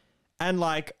stops. And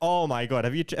like, oh my God,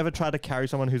 have you ever tried to carry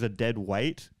someone who's a dead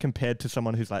weight compared to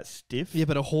someone who's like stiff? Yeah,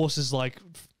 but a horse is like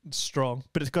strong.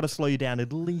 But it's got to slow you down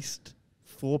at least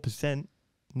 4%.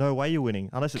 No way you're winning.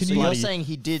 Unless it's So you're bloody saying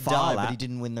he did far die, but lap. he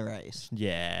didn't win the race.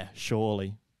 Yeah,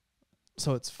 surely.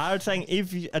 So it's. I would say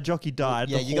if a jockey died,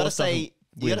 Yeah, the you got to horse say doesn't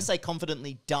you got to win. say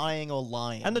confidently dying or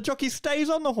lying. And the jockey stays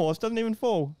on the horse, doesn't even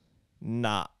fall.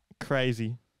 Nah,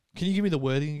 crazy. Can you give me the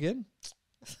wording again?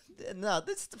 No,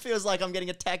 this feels like I'm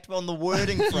getting attacked on the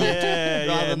wording front. Yeah,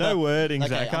 rather yeah, than no the- wording, Okay,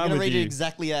 Zack. I'm I'm going to with read you. it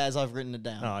exactly as I've written it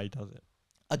down. No, he does it.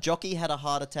 A jockey had a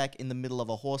heart attack in the middle of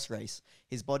a horse race.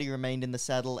 His body remained in the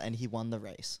saddle and he won the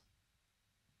race.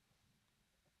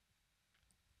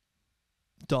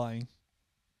 Dying.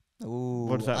 Ooh,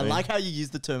 What does that I mean? like how you use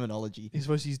the terminology. He's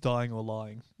supposed to use dying or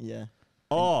lying. Yeah.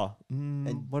 Oh,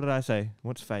 and- what did I say?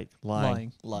 What's fake?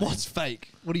 Lying. Lying. What's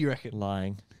fake? What do you reckon?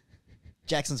 Lying.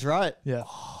 Jackson's right. Yeah.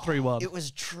 3-1. It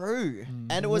was true.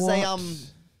 And it was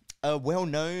a What?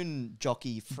 well-known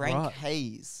jockey, Frank Right.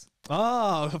 Hayes.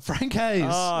 Oh, Frank Hayes.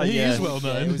 Oh, he yes. is well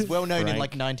Yeah, known. it was well known in Frank.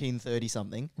 like 1930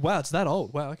 something. Wow, it's that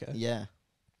old. Wow, okay. Yeah.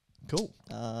 Cool.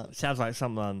 Sounds like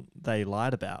someone they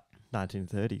lied about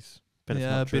 1930s. But it's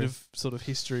Yeah, not a bit true. of sort of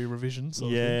history revision.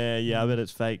 Sort of thing. Yeah, I bet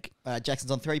it's fake.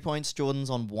 Jackson's on 3 points. Jordan's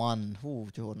on 1. Ooh,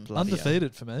 Jordan. Bloody hell.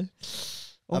 Undefeated for me.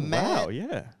 Oh, A man- wow,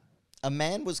 yeah. A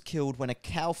man was killed when a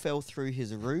cow fell through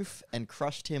his roof and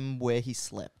crushed him where he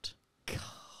slept.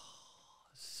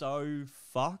 So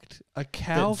fucked. A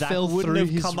cow that Zack fell wouldn't through have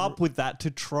his come up with that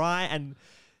to try and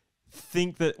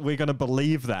think that we're going to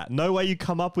believe that. No way you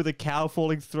come up with a cow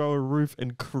falling through a roof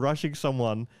and crushing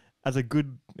someone as a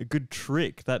good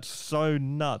trick. That's so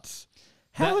nuts.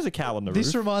 How is a cow on the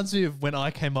This roof? reminds me of when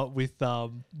I came up with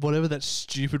whatever that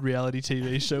stupid reality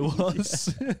TV show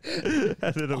was. And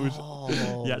then it was.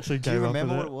 Oh, You actually do you came up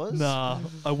remember with what it? it was? Nah,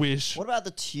 I wish. What about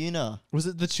the tuna? Was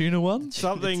it the tuna one?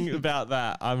 Something about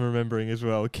that I'm remembering as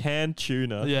well. Canned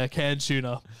tuna. Yeah, canned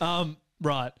tuna.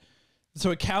 Right.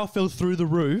 So a cow fell through the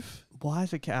roof. Why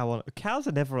is a cow on? Cows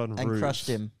are never on And roofs. crushed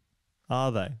him.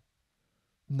 Are they?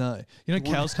 No. You know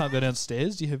cows can't go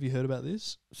downstairs. Have you heard about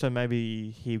this? So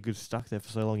maybe he was stuck there for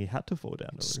so long he had to fall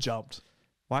down the Just roof. jumped.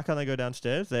 Why can't they go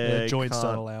downstairs? Their joints can't-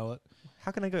 don't allow it.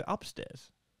 How can they go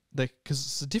upstairs? Because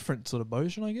it's a different sort of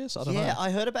motion, I guess. I don't know. Yeah, I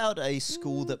heard about a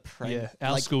school that pranked. Yeah,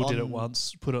 our like, school did it on-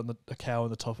 once. Put it on a cow on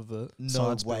the top of the No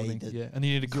science way building. that Yeah, and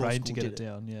you need a your crane to school get did it it.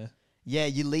 down. Yeah. Yeah,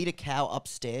 you lead a cow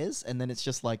upstairs, and then it's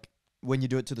just like when you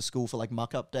do it to the school for like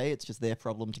muck up day, it's just their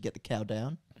problem to get the cow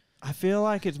down. I feel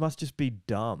like it must just be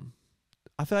dumb.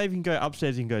 I feel like if you can go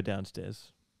upstairs, you can go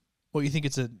downstairs. Well, you think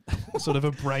it's a sort of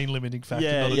a brain limiting factor,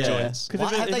 Yeah, not yeah. a joints. 'Cause Why,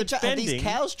 if have, it's have these bending-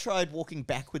 cows tried walking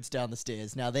backwards down the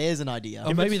stairs? Now there's an idea.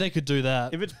 Or maybe they could do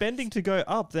that. If it's bending to go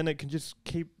up, then it can just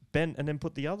keep bent and then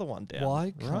put the other one down.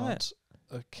 Why Right. can't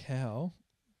a cow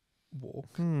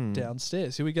walk Hmm.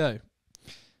 downstairs? Here we go.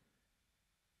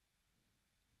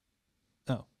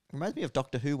 Reminds me of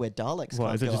Doctor Who, where Daleks What,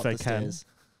 can't is it go just up they the can? stairs.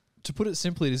 To put it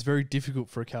simply, it is very difficult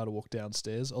for a cow to walk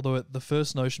downstairs. Although the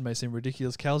first notion may seem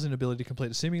ridiculous, cows' inability to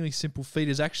complete a seemingly simple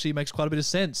feat actually makes quite a bit of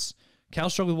sense.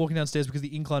 Cows struggle with walking downstairs because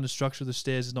the incline and structure of the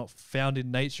stairs is not found in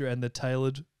nature and they're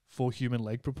tailored for human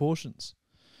leg proportions.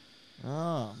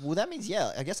 Ah, well, that means,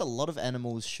 yeah, I guess a lot of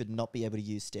animals should not be able to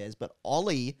use stairs, but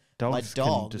Ollie, my Dogs can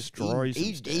dog, destroy some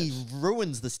he stairs.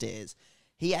 ruins the stairs.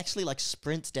 He actually like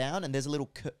sprints down, and there's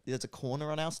a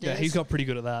corner on our stairs. Yeah, he's got pretty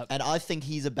good at that. And I think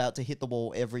he's about to hit the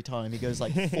wall every time. He goes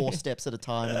like 4 steps at a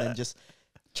time, and then just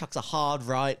chucks a hard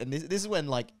right. And this is when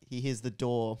like he hears the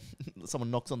door, someone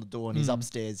knocks on the door, and he's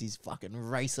upstairs. He's fucking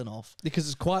racing off. Because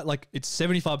it's quite like it's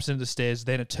 75% of the stairs,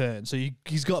 then a turn. So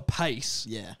he's got pace.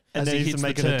 Yeah, And as then he he's hits the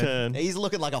making a turn. turn. he's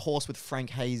looking like a horse with Frank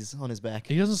Hayes on his back.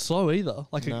 He doesn't slow either.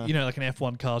 Like No. like an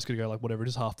F1 car's gonna go like whatever,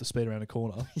 just half the speed around a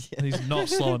corner, and he's not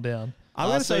slowing down. I'm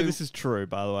going to say so- this is true,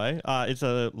 by the way. It's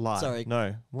a lie. Sorry.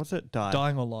 No. What's it? Die.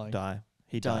 Dying or lying? Die.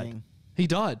 He died. Dying. He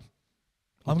died.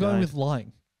 I'm He going died. with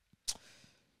lying.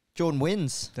 Jordan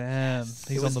wins. Damn, It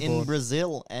he's was on the in board.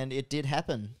 Brazil, and it did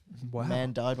happen. Wow.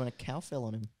 Man died when a cow fell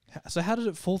on him. So how did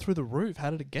it fall through the roof? How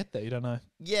did it get there? You don't know.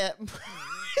 Yeah,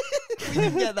 we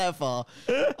didn't get that far.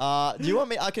 Do you want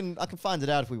me? I can find it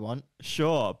out if we want.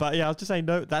 Sure. But yeah, I was just saying,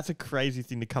 no, that's a crazy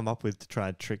thing to come up with to try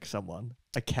and trick someone.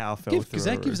 A cow fell through a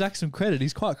Zach roof. gives Zach some credit.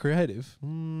 He's quite creative.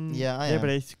 Yeah, I Yeah, am. but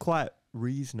it's quite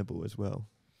reasonable as well,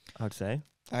 I'd say.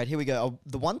 All right, here we go.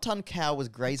 The 1-ton cow was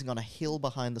grazing on a hill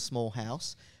behind the small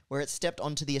house, where it stepped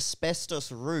onto the asbestos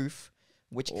roof,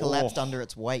 which collapsed Oh. under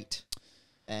its weight.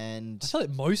 And I feel like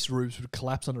most roofs would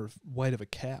collapse under the weight of a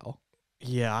cow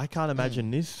Yeah, I can't imagine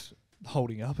this.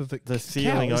 holding up. If it The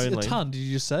ceiling cow, is it only. a ton? Did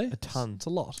you just say A ton. It's a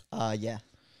lot. yeah.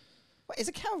 Wait, is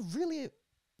a cow really a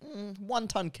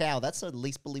 1-ton cow? That's the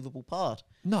least believable part.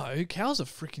 No, cows are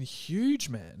freaking huge,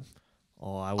 man.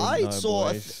 Oh, I wouldn't know,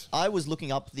 saw. boys. I was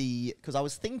looking up because I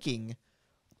was thinking.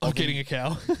 Of getting a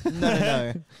cow.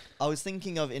 No. I was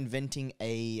thinking of inventing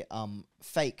a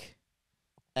fake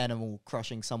animal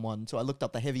crushing someone. So I looked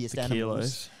up the heaviest The animals,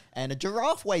 kilos. and a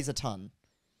giraffe weighs a ton.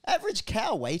 Average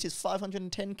cow weight is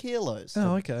 510 kilos.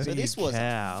 Oh, okay. So this Big was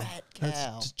cow. a fat That's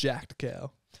cow. just jacked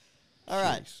cow. All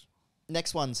right, Jeez.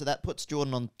 next one. So that puts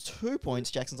Jordan on 2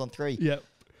 points. Jackson's on 3. Yep.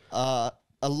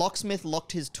 A locksmith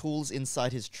locked his tools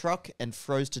inside his truck and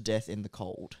froze to death in the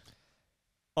cold.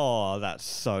 Oh, that's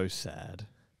so sad.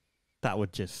 That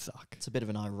would just suck. It's a bit of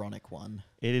an ironic one.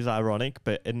 It is ironic,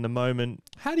 but in the moment,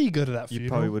 How do you go to that you funeral?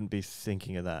 probably wouldn't be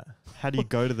thinking of that. How do you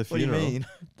go to the What do you funeral? mean?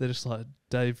 They're just like,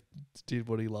 Dave did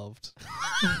what he loved.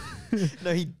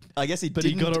 No, I guess he But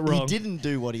he didn't. got it wrong. He didn't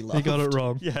do what he loved. He got it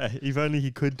wrong. Yeah, if only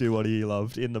he could do what he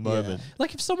loved in the moment.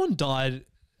 Like if someone died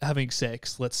having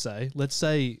sex, let's say,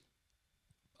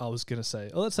 I was going to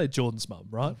say, let's say Jordan's mum,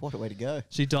 right? What a way to go.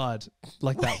 She died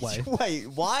like that way. Wait,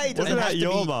 why does What it about have to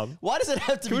your be mum? Why does it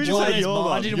have to Can be we just say Jordan's your mum?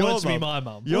 mum? I didn't Your want it to be mum. my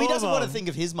mum. Your Well, he doesn't want to mum. think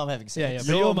of his mum having sex. Yeah, but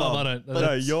Your your mum, mum. I don't.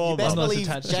 No, your You best I'm not believe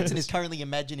attached to Jackson it. is currently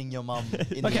imagining your mum.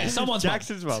 In Okay, the- someone's mum.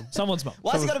 Jackson's mum. Someone's mum.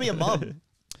 Why is it got to be a mum?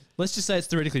 Let's just say it's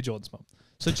theoretically Jordan's mum.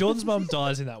 So Jordan's mum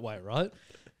dies in that way, right?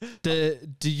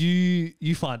 Do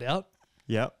you find out?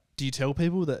 Yep. Do you tell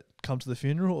people that come to the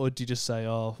funeral, or do you just say,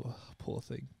 "Oh, poor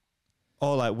thing"?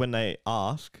 Or like when they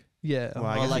ask. Yeah. Well,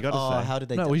 I Or guess you like, gotta say. how did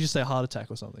they? no, die? we just say heart attack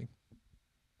or something.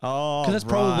 Oh, Because that's right.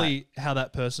 probably how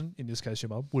that person, in this case your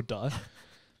mum, would die.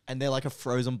 And they're like a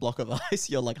frozen block of ice.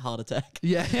 You're like heart attack.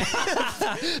 Yeah.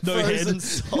 No head. Frozen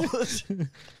solid.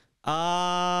 Do you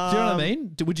know what I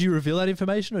mean? Would you reveal that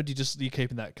information, or do you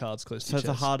keeping that cards close to So your it's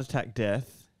a chest? heart attack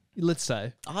death. Let's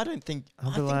say. I don't think. I'll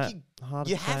I be think like, heart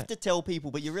you attack. have to tell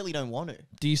people, but you really don't want to.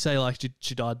 Do you say like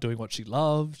she died doing what she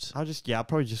loved? I'll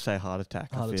probably just say heart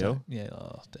attack. Heart I feel attack. Yeah.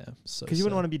 Oh damn. So because you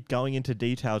wouldn't want to be going into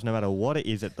details no matter what it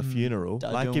is at the funeral.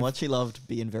 Doing if, what she loved,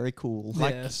 being very cool.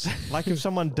 like- Yes. like if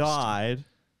someone died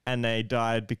and they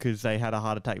died because they had a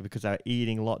heart attack because they were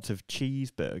eating lots of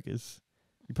cheeseburgers,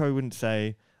 you probably wouldn't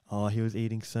say, "Oh, he was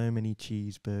eating so many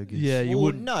cheeseburgers." Yeah, you Well,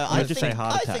 wouldn't. No, I'd just say think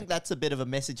heart I attack. think that's a bit of a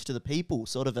message to the people,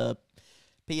 sort of a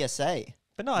PSA.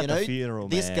 but not You at know, the funeral.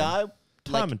 This man. guy,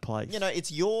 time like, and place. you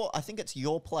know, I think it's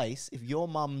your place. If your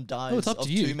mum dies it's up of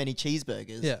to you. too many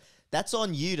cheeseburgers, Yeah. that's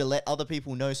on you to let other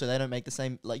people know so they don't make the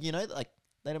same, like they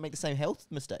don't make the same health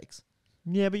mistakes.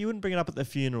 Yeah, but you wouldn't bring it up at the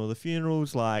funeral. The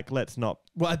funeral's like, let's not.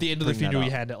 Well, at the end of the Bring that funeral,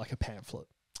 you up. hand out like a pamphlet.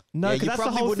 No, yeah, 'cause you that's the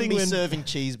probably whole wouldn't thing be when serving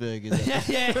cheeseburgers.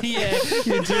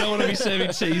 yeah. You do not want to be serving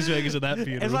cheeseburgers at that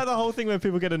funeral. it's like the whole thing when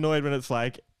people get annoyed when it's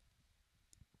like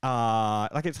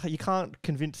it's you can't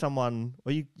convince someone,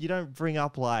 or you don't bring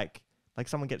up like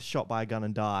someone gets shot by a gun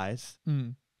and dies.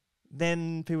 Mm.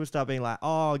 Then people start being like,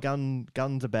 "Oh, guns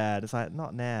are bad." It's like,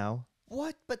 not now.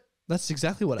 What? But That's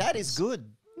exactly what that happens. is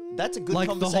good. That's a good Like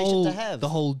conversation to have. the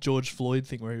whole George Floyd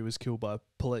thing where he was killed by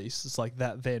police. It's like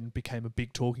that then became a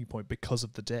big talking point because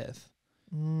of the death.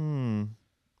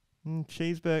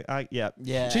 Cheeseburger. Yeah.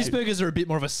 yeah. Cheeseburgers are a bit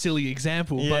more of a silly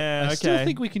example, Yeah, but I still okay.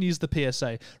 think we can use the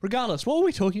PSA. Regardless, what were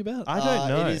we talking about? I don't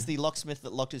know. It is the locksmith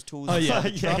that locked his tools Oh, yeah.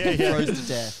 inside the truck Yeah, and yeah. froze to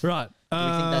death. Right. Do we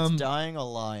think that's dying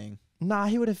or lying? Nah,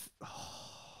 he would have.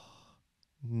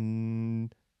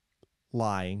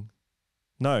 Lying.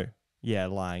 No. Yeah,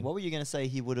 lying. What were you going to say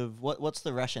he would have... What's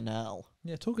the rationale?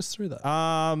 Yeah, talk us through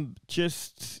that.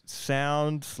 Just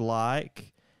sounds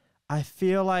like. I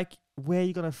feel like where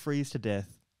you gonna freeze to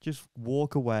death? Just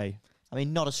walk away. I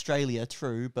mean, not Australia,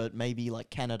 true, but maybe like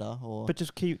Canada or... But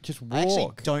just walk. I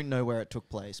actually don't know where it took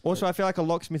place. Also, but I feel like a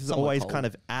locksmith is somewhat always cold. kind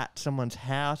of at someone's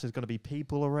house. There's got to be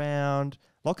people around.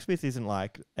 Locksmith isn't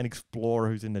like an explorer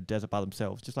who's in the desert by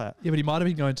themselves. Just like, Yeah, but he might have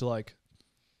been going to like,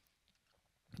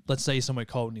 let's say somewhere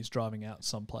cold and he's driving out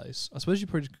someplace. I suppose you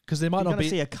probably, because there might you're not going to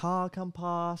be. see a car come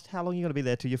past. How long are you going to be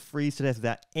there till you freeze to death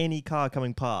without any car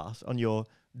coming past on your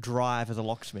drive as a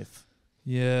locksmith?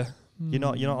 Yeah. You're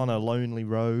not on a lonely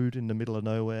road in the middle of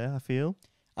nowhere, I feel.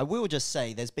 I will just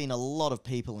say there's been a lot of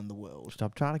people in the world.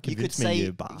 Stop trying to You could convince me, say...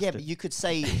 you bastard. Yeah, but you could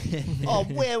say, oh,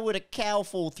 where would a cow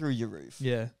fall through your roof?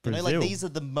 Yeah. You know, like Brazil. these are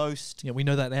the most... Yeah, we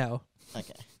know that now.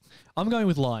 Okay. I'm going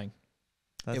with lying.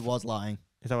 It was lying.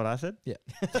 Is that what I said? Yeah.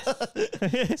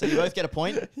 So you both get a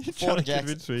point. trying to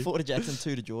convince me. 4 to Jackson,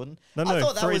 2 to Jordan. No, I no,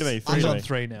 thought that 3 was- to me. I 3 He's to on me.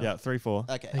 3 now. Yeah, 3-4.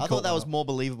 Okay, He I caught thought that one was up. more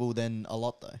believable than a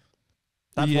lot, though.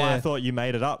 That's why Yeah. I thought you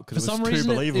made it up, For because it was some too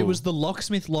reason, believable. it was the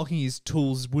locksmith locking his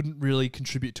tools wouldn't really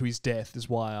contribute to his death, is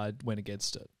why I went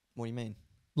against it. What do you mean?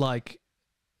 Like,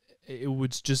 it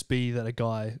would just be that a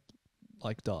guy,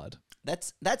 like, died.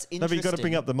 That's No, interesting. but you got to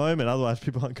bring up the moment, otherwise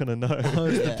people aren't going to know. Oh,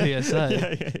 it's Yeah. the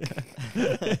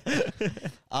PSA.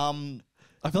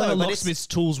 I feel No, like a but it's- locksmith's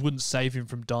tools wouldn't save him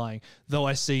from dying. Though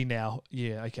I see now,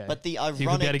 yeah, okay. But the he would be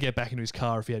able to ironic, get back into his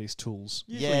car if he had his tools.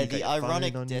 Usually yeah, you got the your phone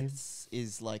ironic on you. deaths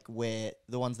is like where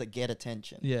the ones that get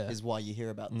attention. Yeah. is why you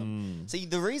hear about them. Mm. See,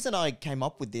 the reason I came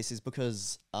up with this is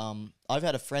because I've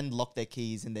had a friend lock their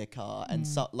keys in their car, and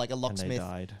like a And they locksmith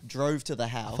died. drove to the I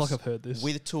house feel like I've heard this.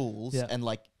 with tools Yeah. and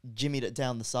like jimmied it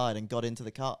down the side and got into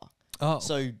the car. Oh,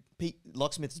 So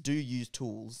locksmiths do use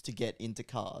tools to get into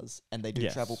cars, and they do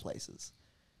Yes. travel places.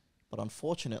 But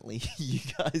unfortunately, you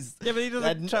guys Yeah, but he doesn't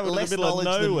had travel to the less middle of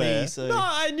knowledge than nowhere. me. So No,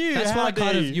 I knew. that's how why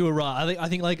kind dare of you were right. I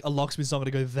think like a locksmith's not going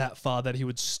to go that far that he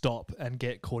would stop and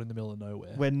get caught in the middle of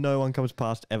nowhere. Where no one comes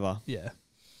past ever. Yeah.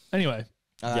 Anyway,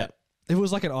 All Yeah. right. if it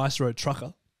was like an ice road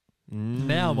trucker,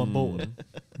 now I'm on board.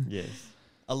 Yes.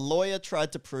 A lawyer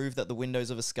tried to prove that the windows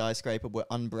of a skyscraper were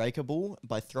unbreakable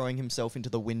by throwing himself into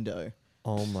the window.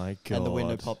 Oh my god! and the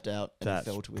window popped out and That's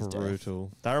he fell to his death.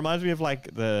 brutal. That reminds me of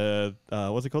like the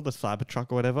what's it called, the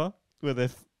Cybertruck or whatever, where they.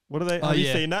 What are they? Have you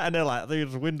seen that? And they're like,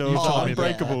 these windows You've told are me about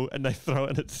unbreakable, and they throw it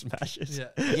and it smashes.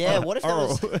 Yeah. Yeah, what if there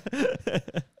was Oh.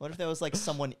 what if there was like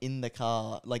someone in the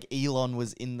car, like Elon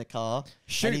was in the car,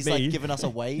 Shoot and he's me. like giving us a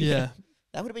wave? Yeah.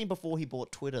 That would have been before he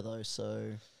bought Twitter though.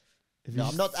 So If no, you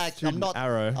I'm not. shoot an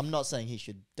arrow. I'm not saying he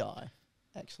should die.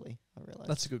 Actually, I realize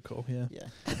That's a good call. Yeah. Yeah.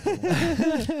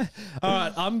 All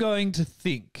right. I'm going to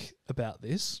think about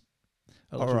this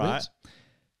a little All right. bit.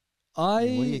 I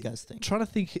What do you guys think? trying to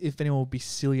think if anyone would be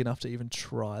silly enough to even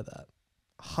try that.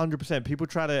 100%.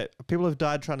 People have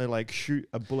died trying to like shoot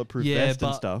a bulletproof Yeah, vest and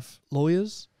but- stuff.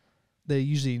 Lawyers, they're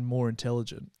usually more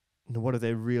intelligent. And what if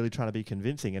they're really trying to be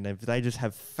convincing? And if they just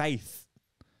have faith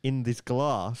in this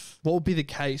glass, What would be the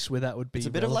case where that would be? It's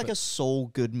a bit of like a relevant? Saul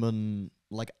Goodman,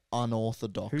 like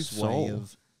unorthodox Who's way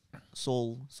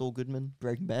Saul? of Saul Goodman,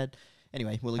 Breaking Bad.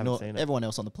 Anyway, we'll Haven't ignore seen it. everyone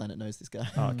else on the planet knows this guy.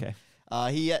 oh, okay.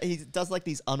 He does like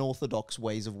these unorthodox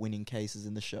ways of winning cases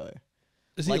in the show.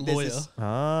 Is he like a there's lawyer? this-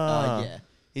 Ah, Yeah,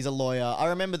 he's a lawyer. I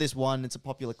remember this one. It's a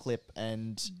popular clip,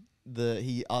 and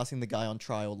he asking the guy on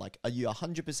trial, like, "Are you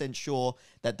 100% sure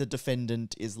that the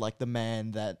defendant is like the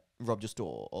man that robbed your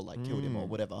store or like killed him or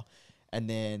whatever?" And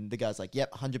then the guy's like,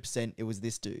 "Yep, 100%. It was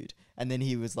this dude." And then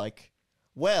he was like,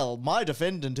 "Well, my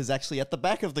defendant is actually at the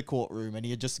back of the courtroom," and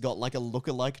he had just got like a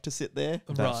lookalike to sit there.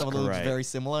 That's Someone that looks great. very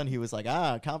similar, and he was like,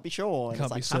 can't be sure. And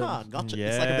Can't be it's like, certain. gotcha.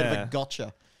 It's like a bit of Yeah. a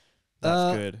gotcha.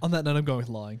 That's good. On that note, I'm going with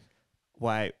lying.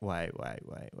 Wait.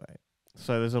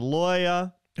 So there's a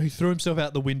lawyer. Who threw himself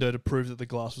out the window to prove that the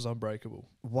glass was unbreakable.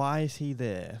 Why is he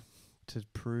there? To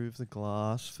prove the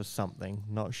glass for something.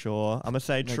 Not sure. I'm going to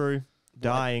say true.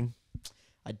 Dying.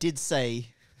 I did say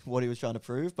what he was trying to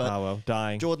prove, but Oh, well,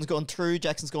 dying. Jordan's gone true,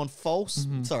 Jackson's gone false.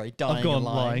 Sorry, dying. I've gone and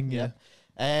lying, yeah.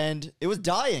 And it was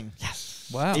dying.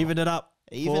 Wow. Evened it up.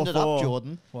 Evened it 4-4. up,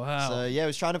 Jordan. Wow. So yeah, he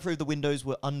was trying to prove the windows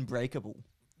were unbreakable.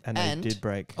 And And- they did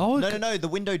break. oh, No, the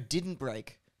window didn't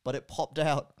break, but it popped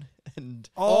out. And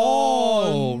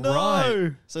Oh, no.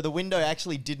 right. so the window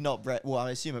actually did not break. Well, I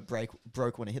assume it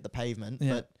broke when it hit the pavement,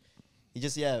 Yeah. but he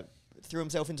just, threw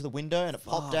himself into the window and it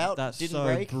popped out. that's Didn't so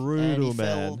break. brutal, and he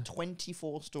fell man.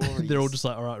 24 stories. They're all just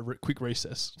like, all right, quick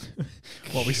recess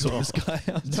while we sort this guy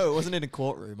out. No, it wasn't in a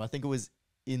courtroom. I think it was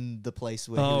in the place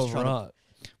where he Oh, was trying to. right.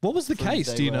 What was the prove case?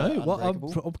 they Do you were know? What, I'm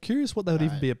unbreakable. curious what that would even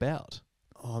Alright. be about.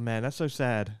 Oh, man, that's so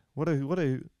sad. What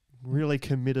a really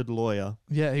committed lawyer.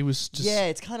 Yeah, he was just. Yeah,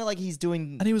 it's kind of like he's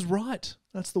doing. And he was right.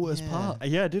 That's the worst Yeah. part.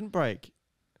 Yeah, it didn't break.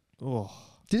 Oh,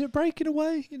 Did it break in a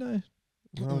way? You know,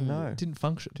 oh no. it didn't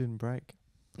function. Didn't break.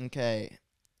 Okay.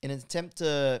 In an attempt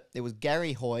to. It was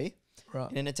Gary Hoy.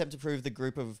 Right. In an attempt to prove the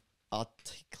group of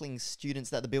tickling students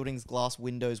that the building's glass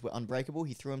windows were unbreakable,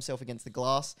 he threw himself against the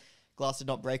glass. Glass did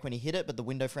not break when he hit it, but the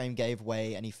window frame gave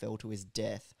way and he fell to his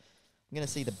death. I'm going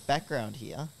to see the background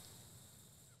here.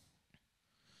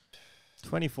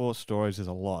 24 stories is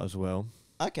a lot as well.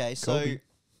 Okay, so Kobe.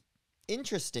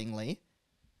 interestingly,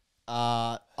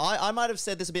 I might have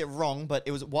said this a bit wrong, but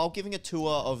it was while giving a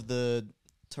tour of the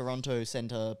Toronto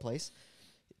Centre place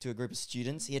to a group of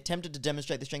students, he attempted to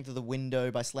demonstrate the strength of the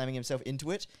window by slamming himself into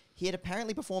it. He had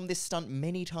apparently performed this stunt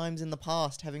many times in the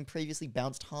past, having previously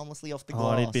bounced harmlessly off the glass. Oh,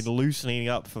 and he'd been loosening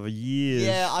up for years.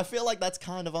 Yeah, I feel like that's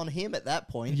kind of on him at that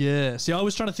point. Yeah. See, I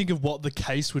was trying to think of what the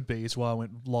case would be. Is why I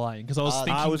went lying because I was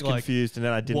thinking I was like, confused and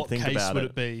then I didn't what think case about would it.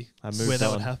 it be I moved where that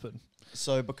would on. happen?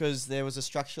 So because there was a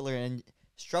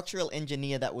structural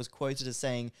engineer that was quoted as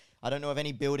saying, "I don't know of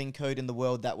any building code in the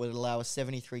world that would allow a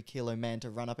 73-kilo man to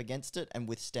run up against it and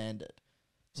withstand it."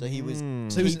 So he was...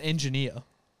 So he was an engineer,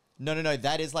 No,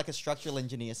 that is like a structural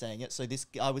engineer saying it. So this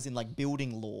guy was in like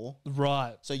building law.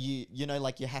 right? So you know,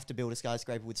 like you have to build a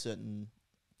skyscraper with certain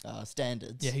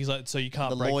standards. Yeah, he's like, so you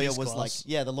can't The break lawyer this was glass.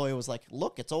 the lawyer was like,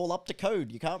 "Look, it's all up to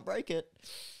code. You can't break it."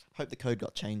 Hope the code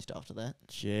got changed after that.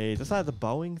 Jeez, that's like the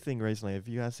Boeing thing recently. Have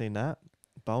you guys seen that?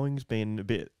 Boeing's been a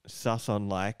bit sus on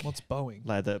like What's Boeing?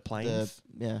 the planes.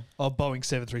 Oh, Boeing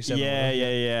 737.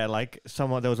 Yeah. Like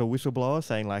there was a whistleblower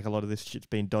saying like a lot of this shit's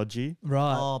been dodgy.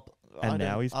 Right. Oh, And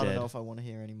now he's I don't dead. know if I want to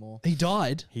hear anymore. He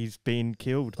died, He's been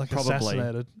killed, like probably.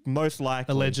 assassinated, Most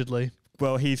likely. allegedly.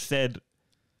 Well, he said,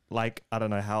 like, I don't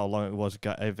know how long it was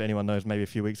ago, if anyone knows, maybe a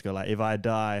few weeks ago, like, if I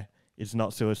die, it's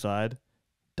not suicide.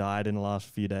 Died in the last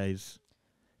few days.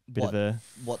 Bit of a...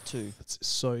 What to? It's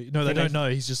so no, they think don't they- know.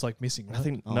 He's just like missing. Right? I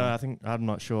think, Oh. no, I'm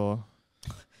not sure.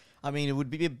 I mean, it would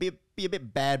be a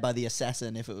bit bad by the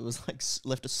assassin if it was like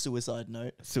left a suicide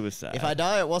note. Suicide. If I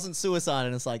die, it wasn't suicide,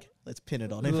 and it's like, let's pin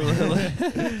it on him.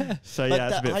 So But yeah,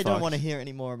 it's a bit I don't fucked. want to hear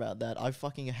any more about that. I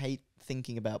fucking hate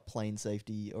thinking about plane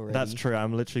safety already. That's true.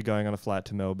 I'm literally going on a flight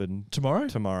to Melbourne Tomorrow?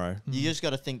 tomorrow. You just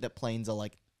got to think that planes are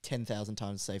like 10,000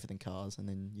 times safer than cars, and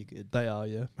then you're good. They are,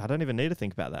 yeah. I don't even need to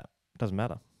think about that. Doesn't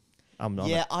matter. I'm not.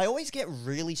 Yeah, I always get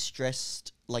really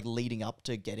stressed like leading up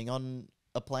to getting on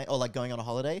a plane or like going on a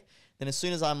holiday. Then as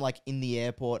soon as I'm like in the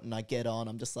airport and I get on,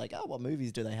 I'm just like, oh, what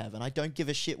movies do they have? And I don't give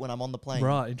a shit when I'm on the plane.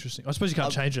 Right, interesting. I suppose you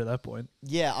can't change it at that point.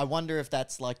 Yeah, I wonder if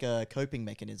that's like a coping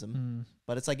mechanism.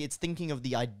 But it's like it's thinking of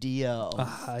the idea of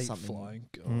I hate something. flying.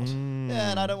 God.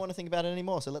 Yeah, and I don't want to think about it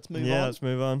anymore. So let's move Yeah, on. let's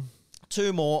move on.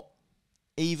 2 more.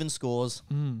 Even scores.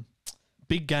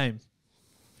 Big game.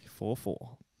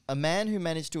 4-4. A man who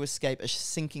managed to escape a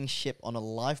sinking ship on a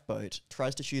lifeboat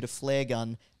tries to shoot a flare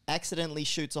gun, accidentally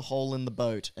shoots a hole in the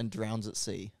boat, and drowns at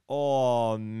sea.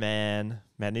 Oh man,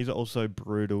 these are also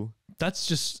brutal. That's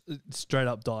just straight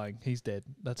up dying. He's dead.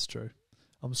 That's true.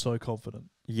 I'm so confident.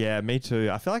 Yeah, me too.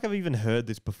 I feel like I've even heard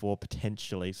this before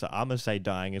potentially, so I'm gonna say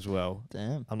dying as well.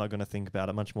 Damn. I'm not gonna think about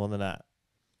it much more than that.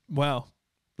 Wow.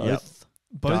 Both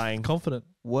Both Dying. confident.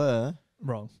 were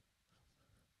Wrong.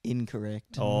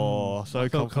 incorrect. Oh, so I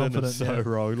felt confident, and so confident,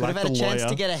 yeah. wrong. Could Like have had the a chance lawyer.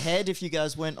 to get ahead if you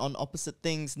guys went on opposite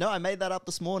things. No, I made that up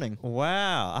this morning.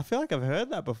 Wow, I feel like I've heard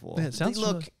that before. Yeah, it sounds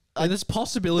Look, familiar. There's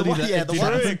possibility the one- that yeah, it the did one-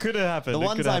 True, happen. it could have happened. The It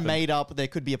ones could I happen. made up, there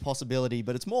could be a possibility,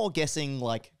 but it's more guessing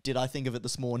like, did I think of it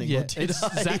this morning? Yeah, or did it's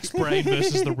I? Zach's brain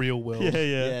versus the real world. Yeah,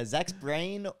 yeah. Yeah, Zach's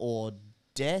brain or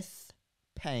death,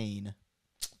 pain.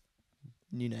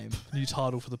 New name. New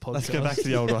title for the podcast. Let's go back to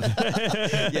the old one.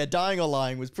 Yeah, dying or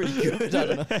lying was pretty good. I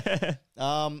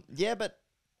don't know. Yeah, but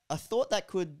I thought that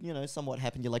could, somewhat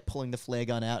happen. You're like pulling the flare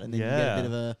gun out, and then you get a Yeah. bit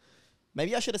of a.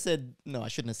 Maybe I should have said no. I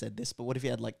shouldn't have said this. But what if you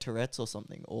had like Tourette's or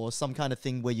something, or some kind of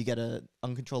thing where you get a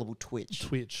uncontrollable twitch,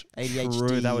 Twitch. ADHD,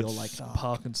 True, that would or like suck.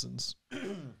 Parkinson's.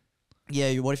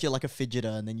 yeah. What if you're like a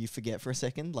fidgeter and then you forget for a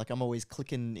second? Like I'm always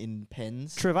clicking in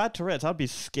pens. True, if I had Tourette's, I'd be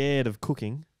scared of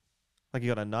cooking. Like you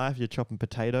got a knife, you're chopping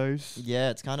potatoes.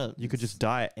 Yeah, it's kind of. You could just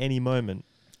die at any moment.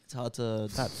 It's hard to.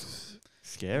 That's I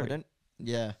scary. don't.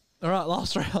 Yeah. All right,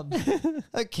 last round.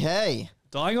 Okay.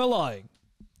 Dying or lying?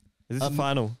 Is this the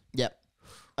final? Yep.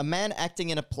 A man acting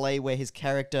in a play where his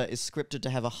character is scripted to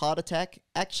have a heart attack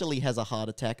actually has a heart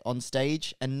attack on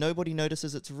stage, and nobody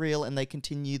notices it's real, and they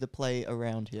continue the play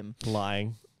around him.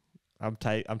 Lying. I'm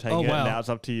taking Oh, it. wow. Now it's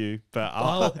up to you. But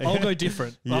I'll go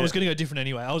different. Yeah. I was going to go different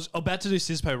anyway. I was about to do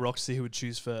Cispo Rock to see who would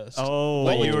choose first. Oh,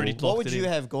 But you already What locked would it you in.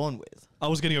 have gone with? I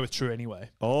was going to go with True anyway.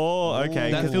 Oh, okay.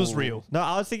 Ooh. That 'cause- feels real. No,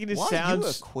 I was thinking this Why you were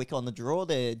sounds. quick on the draw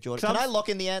there, Jordan? Some- Can I lock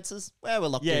in the answers? Well, we're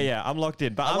locked Yeah, in. yeah. I'm locked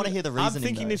in. But I I'm- wanna hear the I'm reasoning,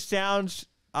 thinking though. this sounds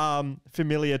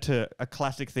familiar to a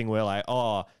classic thing where like,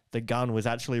 oh, the gun was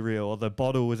actually real, or the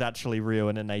bottle was actually real,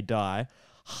 and then they die.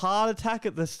 Heart attack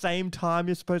at the same time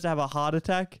you're supposed to have a heart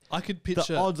attack. I could The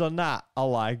picture. odds on that are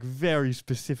like very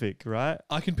specific, right?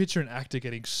 I can picture an actor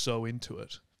getting so into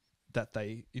it that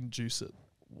they induce it.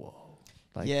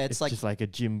 Like, Yeah, it's like- just like a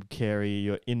Jim Carrey,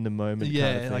 you're in the moment.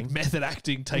 Yeah, kind of like thing. method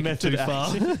acting taken Method too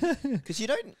far. Because you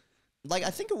don't. Like,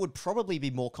 I think it would probably be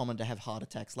more common to have heart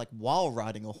attacks, like while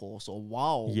riding a horse or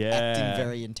while Yeah. acting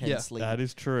very intensely. That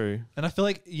is true. And I feel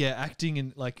like, acting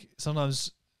in like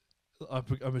sometimes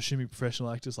I'm assuming professional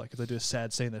actors, like if they do a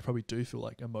sad scene, they probably do feel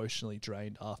like emotionally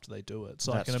drained after they do it.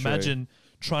 So That's I can true. imagine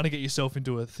trying to get yourself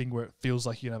into a thing where it feels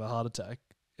like you're going to have a heart attack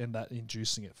and that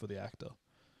inducing it for the actor.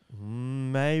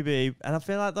 Maybe. And I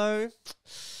feel like though,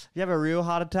 if you have a real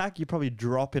heart attack, you probably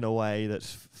drop in a way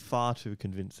that's far too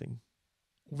convincing.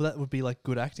 Well, that would be like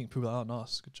good acting. People are like, oh,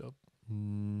 nice, good job.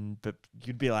 But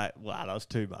you'd be like, wow, that was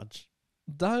too much.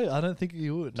 No, I don't think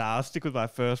you would. Nah, I'll stick with my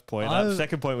first point. I- That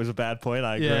second point was a bad point.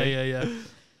 I agree. Yeah.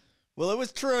 Well, it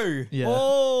was true. Yeah.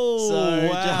 Oh, So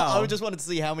wow. I just wanted to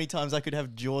see how many times I could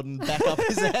have Jordan back up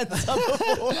his answer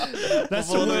before. That's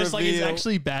before the worst. Like, it's reveal.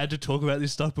 actually bad to talk about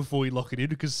this stuff before you lock it in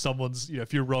because someone's,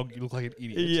 if you're wrong, you look like an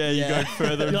idiot. Yeah, you Yeah. go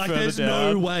further You're and like, further there's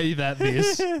down. no way that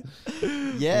this.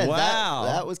 Yeah, Wow.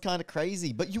 that was kind of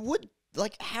crazy. But you would,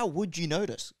 like, how would you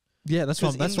notice? Yeah, that's what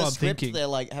 'Cause in the I'm script, thinking. they're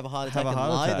like, have a heart Have attack a and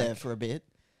heart lie attack. there for a bit.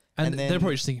 And then- they're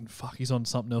probably just thinking, fuck, he's on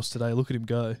something else today. Look at him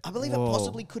go. I believe Whoa. it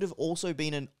possibly could have also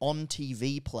been an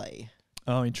on-TV play.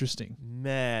 Oh, interesting.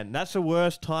 Man, that's the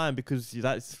worst time because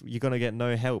you're gonna get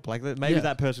no help. Like maybe Yeah.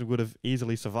 that person would have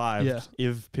easily survived Yeah.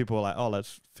 if people were like, "Oh,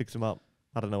 let's fix him up."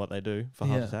 I don't know what they do for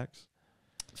heart Yeah. attacks.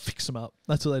 Fix them up.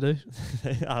 That's what they do.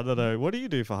 I don't know. What do you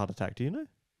do for heart attack? Do you know?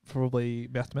 Probably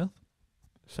mouth to mouth.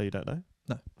 So you don't know?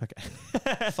 No.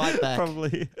 Okay. Fight back.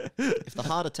 Probably. If the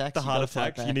heart attacks, The you heart gotta fight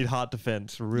attacks. back. You need heart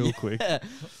defense real quick. Yeah.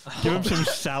 Give him some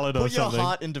salad or Put your something.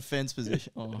 heart in defense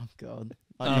position. Oh god.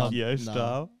 Yu-Gi-Oh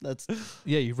style. That's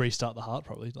Yeah, you restart the heart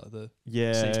probably, like the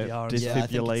Yeah. CPR and yeah, I think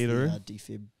it's Defibrillator. the,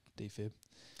 defib. defib.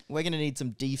 We're gonna need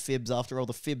some defibs after all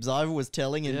the fibs I was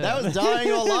telling, and Yeah. that was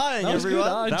dying or lying, That was good. everyone.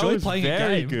 I That enjoyed was playing a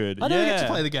very game. good. I never get to Yeah.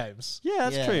 play the games. Yeah,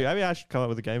 that's Yeah. true. Maybe I should come up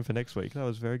with a game for next week. That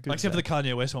was very good. Except for the Zach.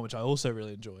 Kanye West one, which I also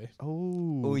really enjoy.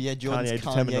 Oh yeah, Jordan's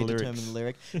Kanye determined the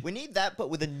lyric. We need that, but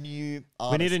with a new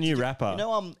artist. We need a new rapper. You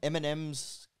know,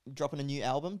 Eminem's dropping a new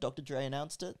album. Dr. Dre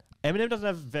announced it. Eminem doesn't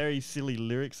have very silly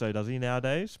lyrics though, does he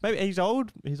nowadays? Maybe he's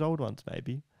old. His old ones,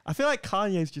 maybe. I feel like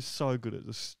Kanye's just so good at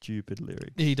the stupid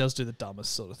lyrics. He does do the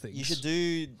dumbest sort of things. You should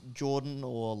do Jordan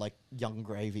or like Young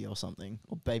Gravy or something,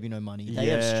 or Baby No Money. They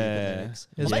have stupid Yeah. lyrics.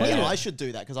 Yeah, Or there's maybe plenty. I should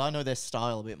do that because I know their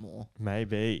style a bit more.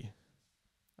 Maybe.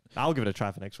 I'll give it a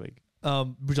try for next week.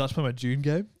 Would you like to play my June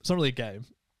game? It's not really a game.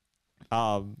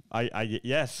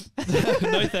 Yes.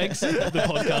 No thanks. The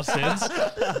podcast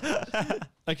ends.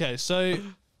 Okay, so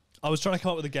I was trying to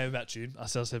come up with a game about June,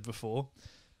 as I said before,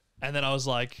 and then I was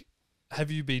like,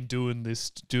 "Have you been doing this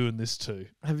too?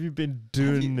 Have you been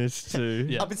doing this too?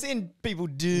 Yeah. I've been seeing people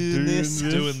do Doing this.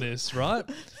 this. Doing this, right?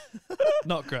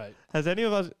 Not great. Has any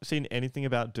of us seen anything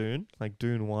about Dune? Like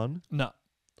Dune 1? No,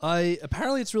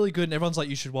 apparently it's really good, and everyone's like,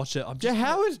 you should watch it. I'm just Yeah,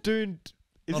 how is Dune...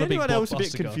 Is Not a big anyone else a bit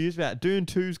blockbuster guy. confused about Dune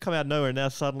 2's come out of nowhere and now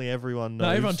suddenly everyone knows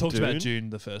no, everyone talked Dune? about June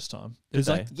the first time. It Did was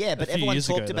they? like Yeah, but a few everyone years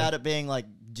ago, talked though. about it being like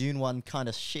Dune 1 kind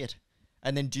of shit.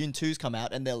 And then Dune 2's come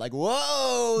out and they're like,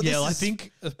 whoa. Yeah, this well, I is-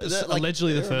 think like,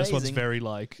 allegedly the they're first one's amazing. very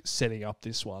like setting up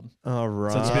this one. Oh,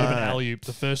 right. So it's a bit of an alley-oop.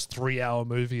 The first 3-hour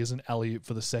movie is an alley-oop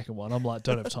for the second one. I'm like,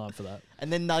 don't have time for that.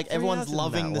 And then like 3 everyone's hours isn't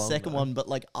loving that the long, second though. one, but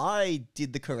like I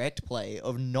did the correct play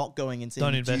of not going and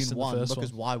Don't seeing invest Dune in the 1 first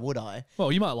because one. why would I?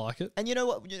 Well, you might like it. And you know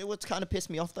what? You know what's kind of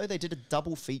pissed me off though? They did a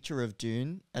double feature of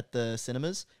Dune at the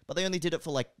cinemas, but they only did it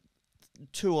for like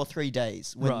 2 or 3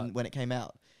 days Right. when it came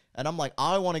out. And I'm like,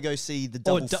 I want to go see the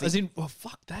Oh, double. as in,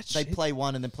 fuck that they shit. play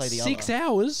one and then play the 6 other.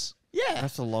 hours? Yeah,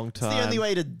 That's a long it's time. the only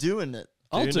way to doing it.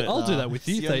 I'll Doing do. it. I'll do Nah, that with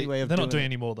it's you. the only way of They're not doing doing it.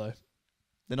 any more though.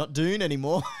 They're not Dune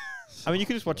anymore. I mean, you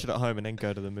could just watch it at home and then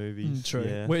go to the movies. True.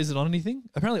 Yeah. Where is it on anything?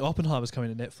 Apparently, Oppenheimer's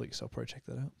coming to Netflix. So I'll probably check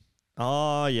that out.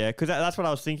 Oh, yeah, because that's what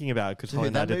I was thinking about, because Dude, Holly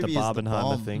and I that did the movie is the Barbenheimer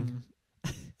bomb. thing.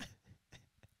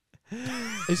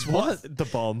 It's what? The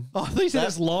bomb. Oh, I thought you said That-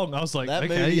 it's long. I was like, that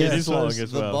okay, movie yeah, it is long was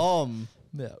as the well. bomb.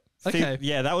 yeah. See, Okay.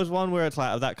 yeah, that was one where it's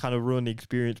like that kind of ruined the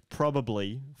experience,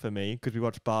 probably for me, because we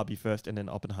watched Barbie first and then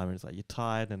Oppenheimer. It's like you're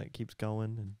tired and it keeps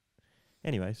going. And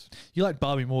anyways, You liked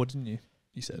Barbie more, didn't you?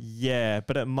 You said. yeah,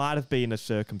 but it might have been a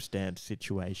circumstance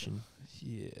situation.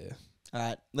 Yeah. All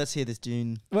right, let's hear this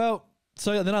Dune. Well,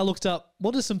 so then I looked up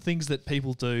what are some things that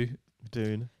people do.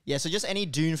 Dune. Yeah, so just any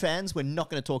Dune fans, we're not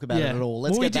going to talk about it Yeah. at all.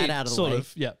 Let's Well, we get that did, out of the sort way.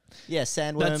 of, yeah. Yeah,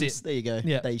 sandworms. That's it. There you go.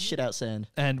 Yeah. They shit out sand.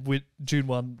 And with June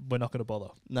 1, we're not going to bother.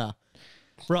 Nah.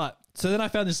 Right. So then I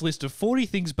found this list of 40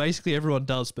 things basically everyone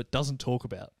does but doesn't talk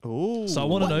about. Ooh. So I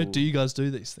want to know, do you guys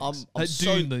do these things? I'm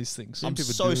so- doing these things. I'm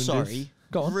people so doing sorry. this.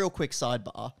 Go on. Real quick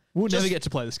sidebar. We'll never Just- get to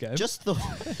play this game. Just thought,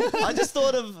 I just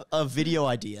thought of a video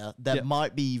idea that Yep.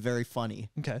 might be very funny.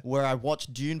 Okay. Where I watch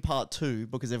Dune Part 2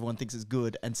 because everyone thinks it's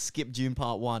good and skip Dune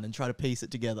Part 1 and try to piece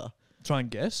it together. Try and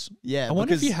guess. Yeah, I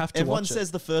wonder if because you have to everyone watch it.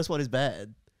 says the first one is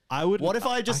bad. I would. What if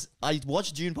I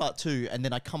watch Dune Part 2 and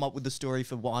then I come up with the story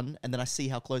for 1 and then I see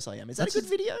how close I am? Is that a good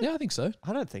video? Yeah, I think so.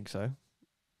 I don't think so,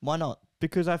 Why not?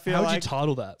 because I feel How would you like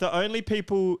title that? the only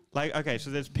people like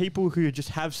so there's people who just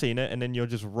have seen it and then you're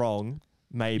just wrong.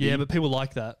 Maybe. Yeah, but people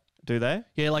like that. do they?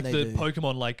 Yeah, like They the do.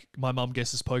 Pokemon, like my mum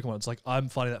guesses Pokemon. It's like, I'm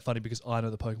finding that funny because I know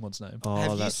the Pokemon's name. Oh,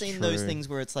 Have you that's seen those true. things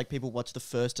where it's like people watch the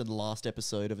first and last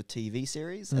episode of a TV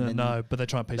series and then No, but they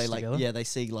try and piece they it like together. they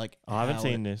see like Oh, I haven't how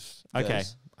seen it this. Okay,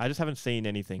 goes. I just haven't seen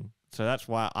anything, so that's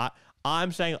why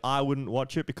I'm saying I wouldn't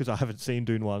watch it because I haven't seen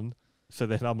Dune 1. So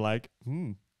then I'm like,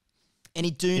 Any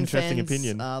Dune Interesting fans,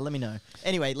 opinion. let me know.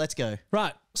 Anyway, let's go.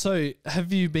 Right. So,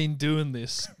 have you been doing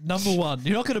this? Number one,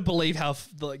 you're not going to believe how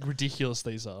like ridiculous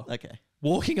these are. Okay.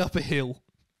 Walking up a hill.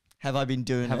 Have I been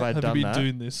doing Have it? I Have done you been that?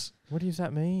 doing this? What does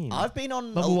that mean? I've been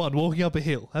on Number one, walking up a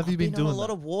hill. Have you I've been on doing a lot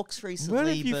that? of walks recently, Where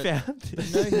have you but, found but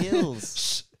this? no hills.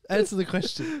 Shh. Answer the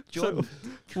question. Jordan,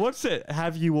 So, what's it?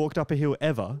 Have you walked up a hill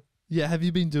ever? Yeah, have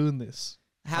you been doing this?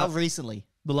 how recently?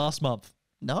 The last month.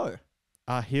 No.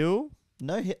 A hill?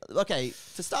 No. Okay,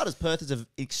 for starters, Perth is an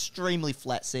extremely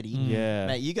flat city. Yeah.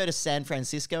 Mate, you go to San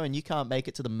Francisco and you can't make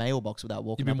it to the mailbox without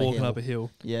walking You've been up walking a hill. up a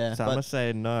hill. Yeah, So I'm but gonna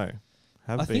say no.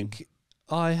 Have I been. think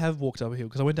I have walked up a hill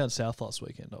because I went down south last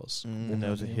weekend. And there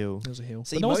was a hill. There was a hill.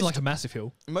 See, But no, it wasn't most- like a massive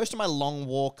hill. Most of my long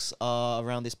walks are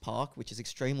around this park, which is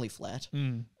extremely flat.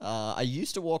 I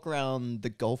used to walk around the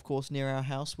golf course near our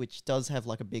house, which does have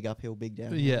like a big uphill, big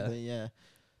downhill. Yeah. But yeah.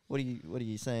 What are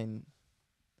you saying?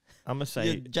 I'm gonna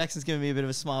say Jackson's giving me a bit of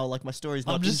a smile, like my story's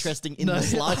not just- interesting in no, the I'm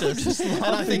slightest. just And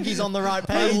I think he's on the right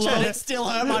I page, love- and it still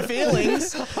hurt my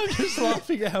feelings. I'm just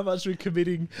laughing at how much we're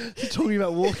committing to talking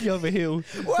about walking up a hill.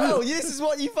 Well, this is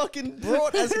what you fucking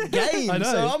brought as a game, I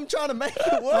know. so I'm trying to make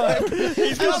it work.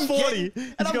 He's got I'm 40. getting-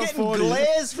 He's and I'm got getting 40.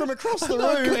 glares from across the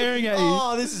not room. glaring at you.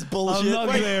 Oh, this is bullshit. I'm not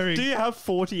Wait, glaring. Do you have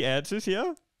 40 answers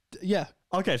here? Yeah.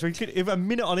 Okay, so we could, if a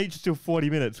minute on each is still 40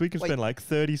 minutes, we can Wait. spend like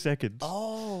 30 seconds.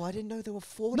 Oh, I didn't know there were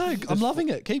 40. No, I'm loving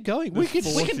it. Keep going. We can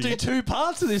 40. do 2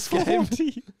 parts of this game.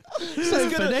 So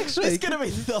for next It's week. going to be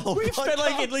the whole We've spent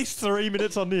like podcast. at least 3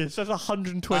 minutes on this. That's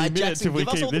 120 minutes Jackson, if we give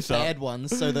us keep all this the up. bad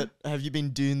ones so that have you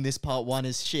been doing this part 1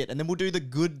 is shit, and then we'll do the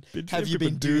good have you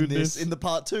been doing doing this this? in the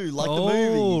part 2, like the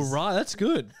Oh, movies. right. That's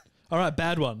good. All right,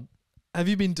 bad one. Have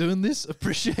you been doing this?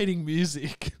 Appreciating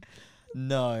music.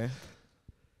 No.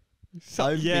 So,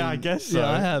 yeah, I guess so. Yeah,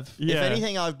 I have. Yeah. If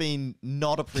anything, I've been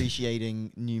not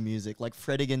appreciating new music. Like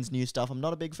Fredigan's new stuff, I'm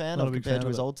not a big fan Not a of big compared fan to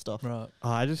of his it. old stuff. Right.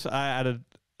 I added,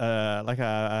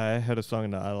 I heard a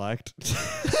song that I liked.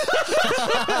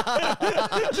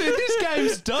 Dude, this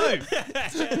game's dope.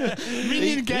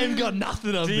 Minion game got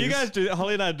nothing on Do this. you guys do?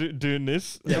 Holly and I doing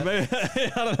this. Yeah.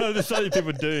 I don't know. There's so many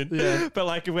people doing. Yeah. But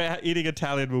like if we're eating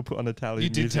Italian, we'll put on Italian. You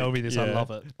did music. tell me this. I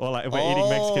love it. Or like if we're eating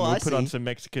Mexican, Oh, we'll I put on see. some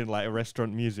Mexican like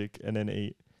restaurant music and then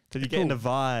eat. So you get in Cool. the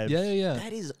vibe. Yeah, yeah, yeah.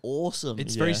 That is awesome.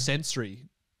 It's Yeah. very sensory.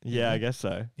 Yeah, I guess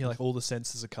so. Yeah, like all the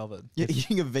senses are covered. You're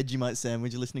eating a Vegemite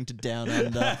sandwich, you're listening to Down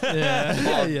Under.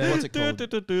 Yeah, yeah. What's it called?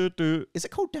 Do. Is it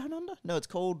called Down Under? No, it's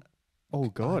called Oh I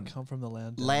God. come from the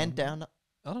land. Land Down.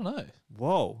 I don't know.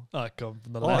 Whoa. I come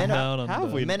from the Oh, land how down under.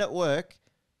 have we- Men at Work,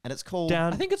 and it's called.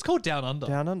 Down. I think it's called Down Under.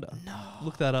 Down under.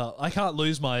 Look that up. I can't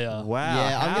lose my. Wow.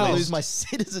 Yeah, I'm how? gonna lose my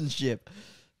citizenship.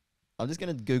 I'm just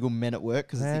gonna Google Men at Work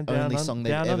because it's Man, the Down only Un- song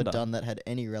they've Down ever Under. done that had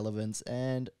any relevance.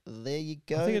 And there you I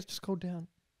go. think it's just called Down.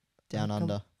 Down Come-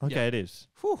 Under. Okay, Yeah. it is.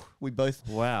 Whew, we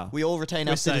all retain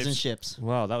We're our saved. citizenships.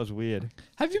 Wow, that was weird.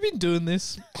 Have you been doing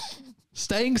this?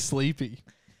 Staying sleepy.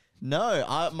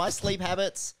 No, my sleep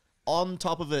habits on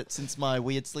top of it since my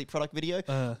weird sleep product video.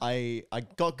 I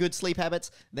got good sleep habits.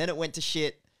 Then it went to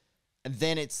shit, and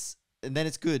then it's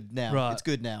good now. Right. It's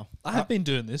good now. I have been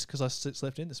doing this because I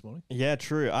slept in this morning. Yeah,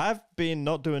 true. I've been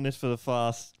not doing this for the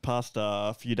past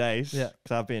few days. Yeah.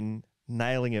 because I've been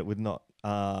nailing it with not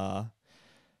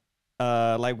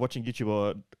like watching YouTube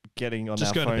or getting on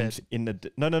Just our going to phones in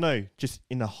the no, just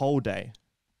in the whole day.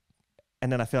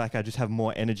 And then I feel like I just have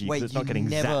more energy because Wait, it's you not getting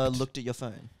never zapped. looked at your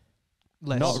phone?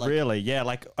 Less. Not like- really. Yeah,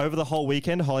 like over the whole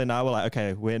weekend, Holly and I were like,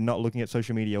 okay, we're not looking at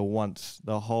social media once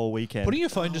the whole weekend. Putting your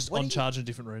phone just what on do you- charge in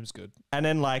different rooms good. And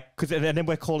then and then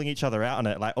we're calling each other out on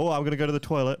it. Like, oh, I'm gonna go to the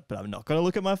toilet, but I'm not gonna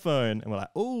look at my phone. And we're like,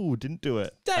 oh, didn't do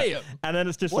it. Damn. And then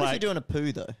it's just What like, if you're doing a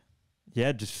poo though?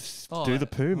 yeah, just Oh, do the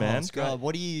poo, man. it's great. God,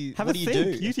 what do you Have what a do you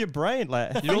think. do? Use your brain.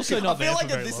 Like, You're also I not feel there like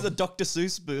for very this is long. a Dr.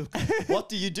 Seuss book. What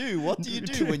do you do? What do you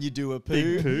do when you do a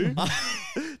poo? big poo.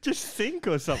 Just think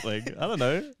or something. I don't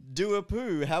know. Do a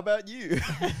poo. How about you?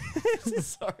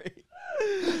 Sorry.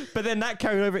 But then that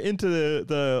carried over into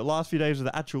the last few days of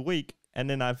the actual week. And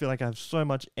then I feel like I have so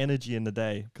much energy in the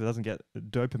day because it doesn't get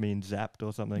dopamine zapped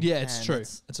or something. Yeah, it's Man, true.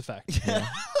 that's- It's a fact.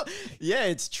 Yeah,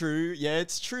 it's true. Yeah,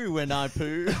 it's true. When I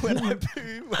poo,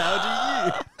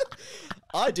 how do you?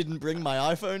 I didn't bring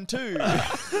my iPhone too.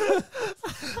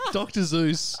 Dr.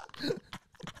 Zeus.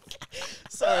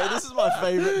 Sorry, this is my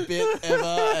favorite bit ever,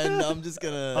 and I'm just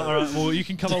gonna. All right, well, you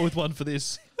can come up with one for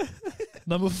this.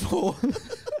 Number 4.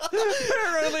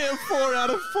 We're only at 4 out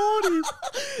of 40.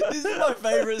 This is my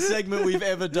favorite segment we've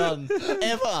ever done,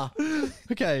 ever.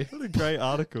 Okay. What a great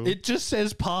article. It just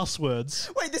says passwords.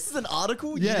 Wait, this is an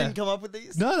article. You Yeah. didn't come up with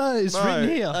these. No, it's written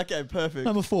here. Okay, perfect.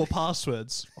 Number 4,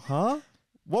 passwords. huh?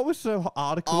 What was the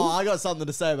article? Oh, I got something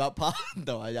to say about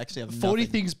No, I actually have 40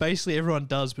 nothing. things basically everyone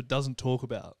does but doesn't talk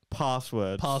about.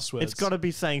 Passwords. Passwords. It's got to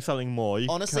be saying something more. You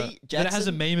Honestly, can't- Then it has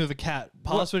a Jackson, meme of a cat.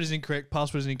 Password is incorrect.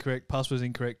 Password is incorrect. Password is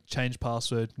incorrect. Change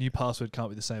password. New password can't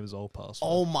be the same as old password.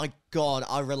 oh my god,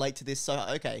 I relate to this so.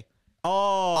 Okay,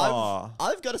 Oh.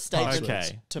 I've got a statement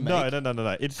okay. to make.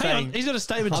 No. It's Hang saying on, he's got a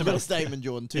statement to I've got a make. statement,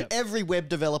 Jordan, to Yep. every web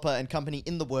developer and company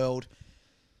in the world.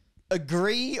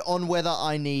 Agree on whether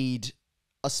I need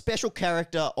a special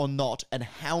character or not, and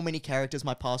how many characters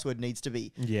my password needs to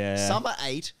be. Yeah. Some are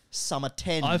 8, some are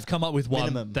 10. I've come up with one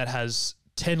Minimum. that has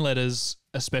 10 letters,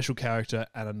 a special character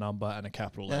and a number and a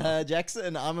capital letter.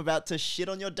 Jackson, I'm about to shit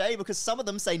on your day because some of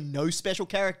them say no special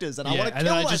characters, and I Yeah, want to and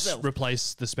kill then I myself. just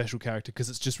replace the special character because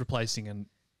it's just replacing an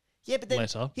Yeah, but then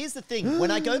letter. here's the thing.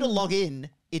 When I go to log in,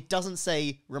 it doesn't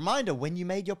say, reminder, when you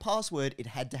made your password, it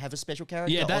had to have a special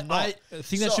character Yeah, or that not. I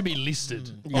think that should be listed.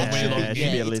 Yeah, That should be, it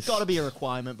should be a it's list. got to be a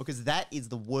requirement because that is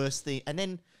the worst thing. And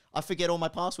then I forget all my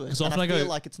passwords. Because And often I I go, feel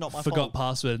like it's not my forgot fault.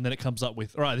 password, and then it comes up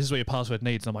with, all right, this is what your password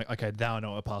needs. And I'm like, okay, now I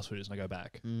know what a password is, and I go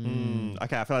back.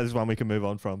 Okay, I feel like this is one we can move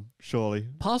on from. Surely.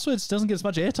 Passwords doesn't get as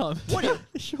much airtime. What do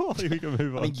you- Surely we can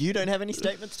move on. I mean, you don't have any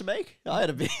statements to make? I had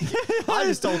a bit. I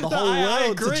just told the No, whole I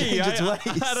world to agree. change its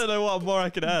ways. I don't know what more I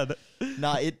can add.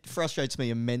 Nah, it frustrates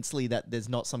me immensely that there's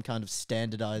not some kind of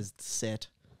standardized set.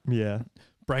 Yeah.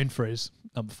 Brain freeze,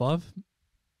 number 5.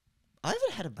 I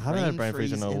haven't had a brain, I haven't had brain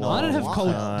freeze in a while. I don't have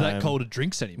Wow. that cold of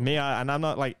drinks anymore. Me, and I'm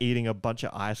not like eating a bunch of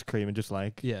ice cream and just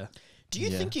like. Yeah. Do you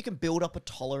Yeah. think you can build up a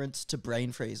tolerance to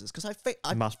brain freezes? Because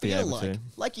I Must be feel able like, to.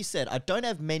 like you said, I don't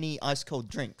have many ice cold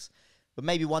drinks, but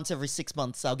maybe once every 6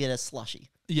 months I'll get a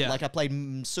slushy. Yeah. Like I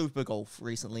played Super Golf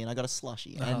recently and I got a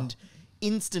slushy and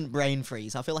instant brain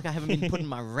freeze. I feel like I haven't been putting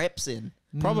my reps in.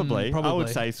 Probably. I would probably.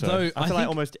 say so. Though, I I feel like think-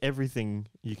 almost everything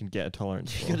you can get a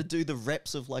tolerance You for. got to do the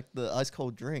reps of like the ice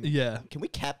cold drink. Yeah. Can we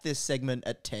cap this segment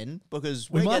at 10? Because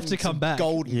We we're might have getting to come some back.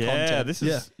 golden Yeah, content. this is.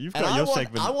 Yeah. You've And got I your want,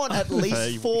 segment. I want at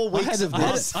least 4 weeks of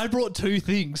this. I brought 2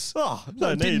 things. Oh, I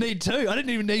no didn't need. need 2. I didn't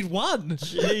even need 1.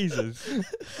 Jesus.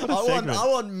 What a I segment.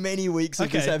 want many weeks of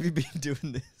this. Okay. Have you been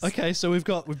doing this? Okay, so we've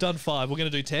done 5. We're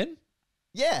going to do 10.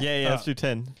 Yeah. Yeah, let's do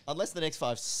 10. Unless the next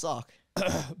 5 suck.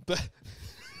 But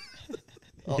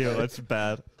Yeah, that's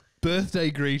bad.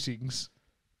 birthday greetings.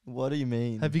 What do you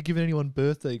mean? Have you given anyone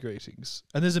birthday greetings?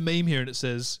 And there's a meme here, and it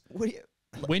says, What do you?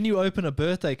 "When you open a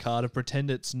birthday card and pretend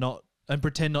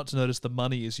not to notice the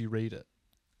money as you read it."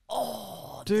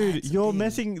 Oh, Dude, that's you're big.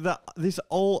 messing this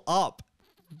all up.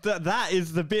 That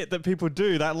is the bit that people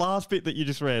do. That last bit that you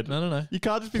just read. No. You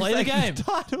can't just be Play the saying game.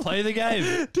 title. Play the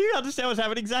game. Do you understand what's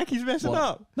happening, Zach? He's messing What?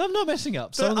 up. No, I'm not messing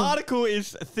up. The Some of them- article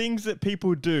is things that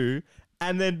people do,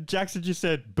 and then Jackson just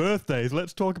said birthdays.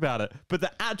 Let's talk about it. But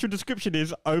the actual description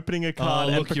is opening a card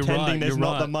and look, you're pretending right, there's you're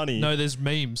not the right. money. No, there's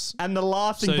memes. And the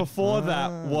last thing So- before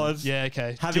that was Yeah,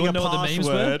 okay. Do you having a wanna know what the memes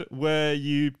were? password where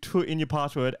you put in your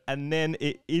password and then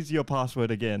it is your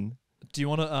password again. Do you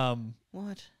want to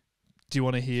What? Do you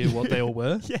want to hear what they all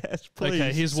were? Yes, please.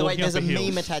 Okay, here's So wait, walking there's up a a hill.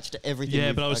 meme attached to everything. Yeah,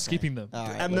 we've- but I was okay. skipping them. All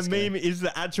right, and let's the go. meme is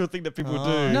the actual thing that people Oh,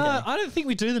 do. No, Okay. I don't think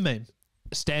we do the meme.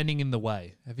 Standing in the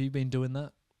way. Have you been doing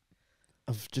that?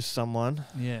 Of just someone.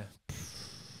 Yeah.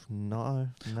 No.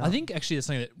 I think actually it's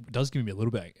something that does give me a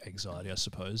little bit of anxiety, I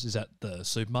suppose, is at the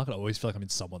supermarket. I always feel like I'm in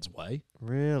someone's way.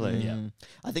 Really? Yeah.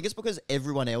 I think it's because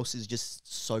everyone else is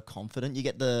just so confident. You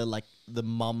get the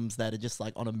mums that are just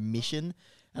like on a mission,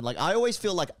 and like I always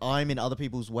feel like I'm in other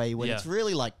people's way when Yeah. it's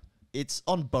really like it's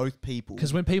on both people.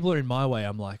 Because when people are in my way,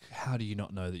 I'm like, how do you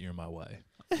not know that you're in my way?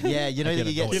 Yeah, you know I that get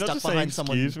you get annoyed. You're not stuck just saying behind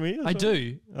someone. excuse me? or I something?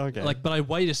 do. Okay. Like, but I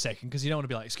wait a second because you don't want to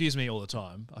be like, excuse me all the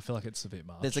time. I feel like it's a bit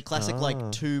much. There's a classic Ah.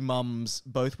 like two mums,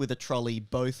 both with a trolley,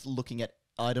 both looking at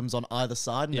items on either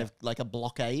side, and Yeah. they've like a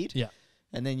blockade. Yeah.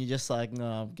 And then you're just like,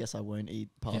 no, I guess I won't eat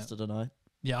pasta tonight.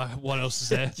 Yeah, what else is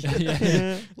there?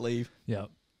 yeah. Leave. Yeah.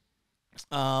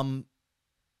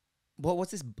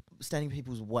 What's this standing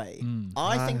people's way? Mm.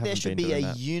 I I think there haven't should been be a doing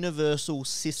that. universal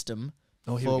system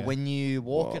Oh, here we for go. when you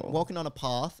Whoa. walking on a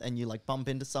path and you like bump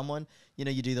into someone. You know,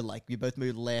 you do the like you both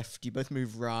move left, you both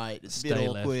move right. It's a bit Stay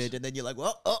awkward, left. and then you're like,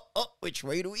 which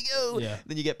way do we go? Yeah.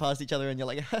 Then you get past each other, and you're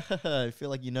like, I feel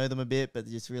like you know them a bit, but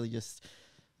it's really just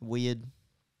weird.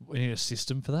 We need a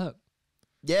system for that.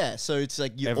 Yeah, so it's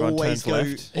like you Everyone always turns go, left.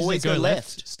 Isn't it always go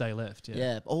left. Stay left. Yeah.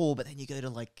 Yeah. Oh, but then you go to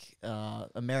like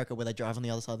America where they drive on the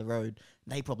other side of the road.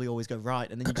 They probably always go right,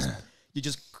 and then you just you're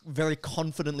just very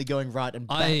confidently going right and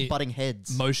I butting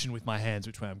heads. Motion with my hands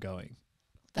which way I'm going.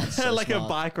 That's so like smart. a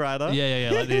bike rider. Yeah,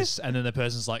 like this. And then the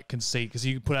person's like, can see, because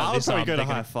you put out I would this probably arm. go to they're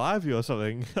high gonna- five you or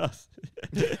something.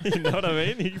 You know what I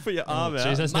mean? You put your arm out.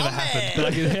 Jeez, that's never My happened. But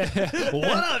I can,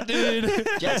 what up, dude?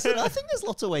 Jackson, I think there's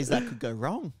lots of ways that could go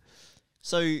wrong.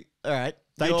 So, all right,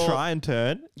 They you're, try and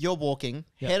turn. You're walking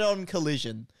Yeah. head-on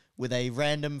collision with a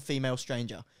random female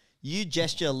stranger. You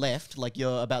gesture left, like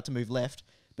you're about to move left,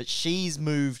 but she's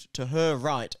moved to her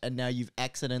right, and now you've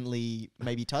accidentally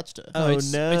maybe touched her. Oh,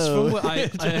 it's, no. It's from where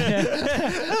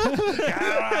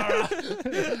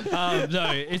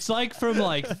no, it's like from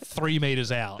like 3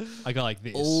 meters out. I go like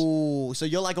this. Oh, so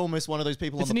you're like almost one of those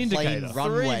people It's on the an plane indicator.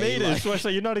 runway. 3 meters. like- So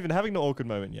you're not even having the awkward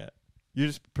moment yet. You're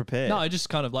just prepared. No, I just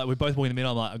kind of like, we're both walking in the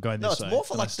middle. I'm like, I'm going no, this it's way. more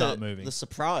for and I like start moving. the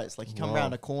surprise. Like you come Wow.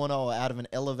 around a corner or out of an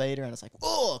elevator, and it's like,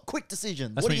 oh, quick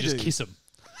decision. That's what when do you you just do? kiss them.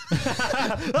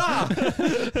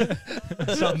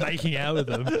 Start making out with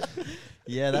them.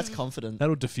 Yeah, that's confident.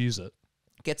 That'll diffuse it.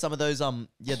 Get some of those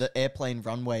the airplane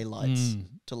runway lights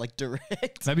to like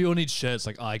direct. Maybe you'll need shirts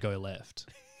like I go left.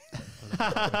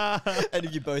 And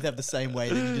if you both have the same way,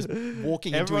 then you're just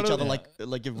walking into Everyone each other will-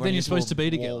 like you're Then you're supposed to be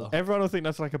together. Everyone will think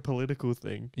that's like a political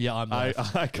thing. Yeah, I'm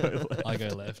left. I go left. I go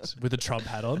left with a Trump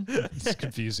hat on. It's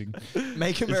confusing.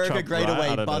 Make America Trump great right? I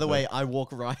away. don't By know, the though. way, I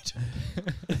walk right.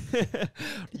 Did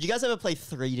you guys ever play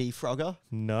 3D Frogger?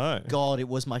 No. God, it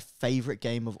was my favorite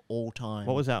game of all time.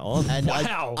 What was that on? And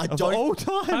Wow. I Of don't. all I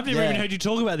time? haven't even Yeah. heard you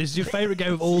talk about this. It's your favorite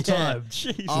game of all Yeah. time.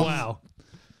 Jeez. Wow.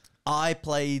 I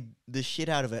played the shit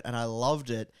out of it and I loved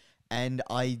it. And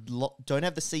I don't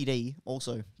have the CD.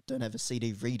 Also, don't have a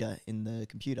CD reader in the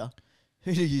computer.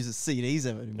 Who uses CDs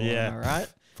anymore? Yeah. Am I right?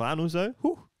 Finals though?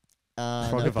 Whew. No,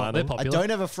 Frogger vinyl. They're I popular. don't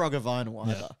have a Frogger vinyl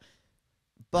either.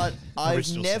 But I've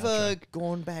Original never soundtrack.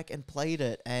 gone back and played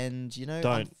it. And, you know,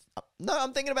 Don't.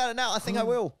 I'm thinking about it now. I think I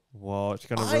will. Whoa, it's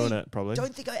gonna I ruin it probably.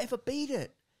 Don't think I ever beat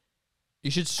it. You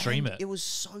should stream And it. It was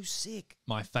so sick.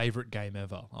 My favorite game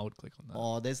ever. I would click on that.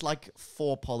 Oh, there's like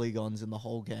 4 polygons in the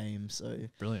whole game. So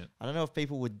Brilliant. I don't know if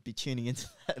people would be tuning into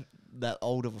that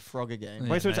old of a Frogger game.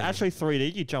 Yeah. Wait, so it's maybe. actually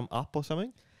 3D? You jump up or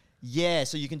something? Yeah,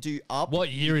 so you can do up.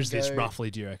 What year is this go- roughly,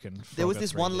 do you reckon? There was Frogger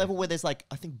this one 3D? level where there's like,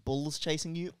 I think bulls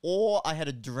chasing you, or I had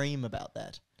a dream about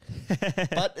that.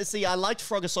 But see, I liked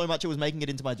Frogger so much it was making it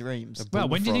into my dreams. Wow,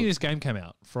 when do you Bullfrog. think this game came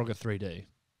out? Frogger 3D.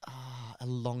 A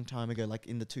long time ago, like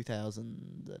in the 2000s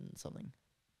and something.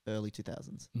 Early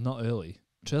 2000s. Not early.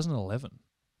 2011.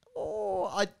 Oh,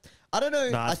 I don't know.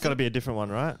 Nah, I it's got to think- be a different one,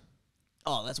 right?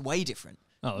 Oh, that's way different.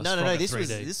 Oh, that's No. Frogger This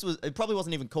 3D. was. It probably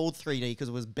wasn't even called 3D because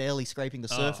it was barely scraping the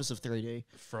surface of 3D.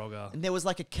 Frogger. And there was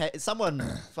like a someone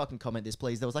fucking comment this,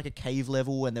 please. There was like a cave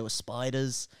level, and there were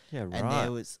spiders, Yeah, and right.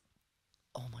 there was.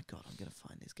 Oh my god, I'm gonna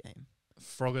find this game.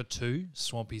 Frogger 2,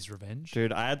 Swampy's Revenge.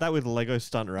 Dude, I had that with Lego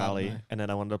Stunt Rally, no. and then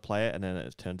I wanted to play it, and then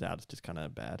it turns out it's just kind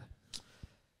of bad.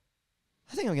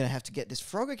 I think I'm gonna have to get this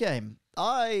Frogger game.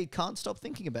 I can't stop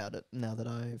thinking about it now that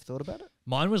I've thought about it.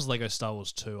 Mine was Lego Star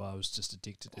Wars 2. I was just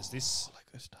addicted. Is this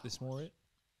Lego Stunt. this more it?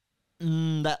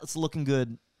 That's looking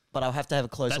good, but I'll have to have a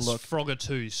closer That's look. Frogger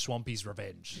 2, Swampy's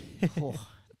Revenge. Oh,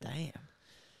 damn.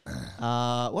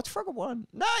 What's Frogger 1?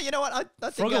 No, you know what? I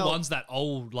think Frogger I'll- 1's that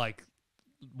old, like,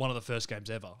 one of the first games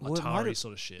ever. Well, it might Atari have-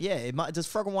 sort of shit. Yeah, does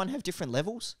Frogger 1 have different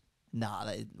levels? Nah,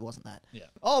 it wasn't that. Yeah.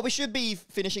 Oh, we should be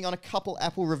finishing on a couple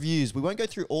Apple reviews. We won't go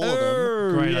through all of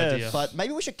them, Great idea. but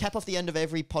maybe we should cap off the end of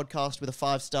every podcast with a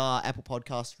 5-star Apple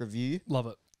Podcast review. Love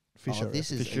it. Oh, this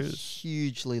is a Fishers.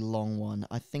 hugely long one.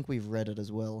 I think we've read it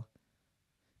as well.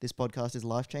 This podcast is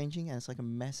life-changing, and it's like a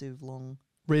massive, long...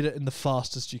 Read it in the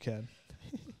fastest you can.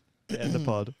 End the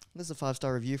pod. This is a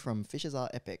 5-star review from Fishers Are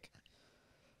Epic.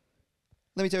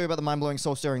 Let me tell you about the mind-blowing,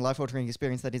 soul-stirring, life-altering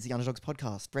experience that is the Underdogs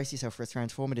podcast. Brace yourself for a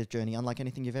transformative journey unlike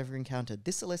anything you've ever encountered.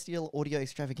 This celestial audio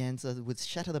extravaganza would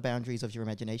shatter the boundaries of your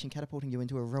imagination, catapulting you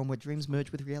into a realm where dreams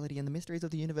merge with reality and the mysteries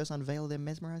of the universe unveil their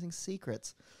mesmerizing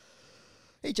secrets.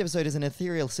 Each episode is an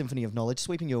ethereal symphony of knowledge,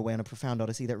 sweeping you away on a profound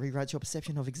odyssey that rewrites your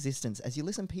perception of existence. As you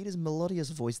listen, Peter's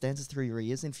melodious voice dances through your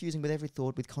ears, infusing with every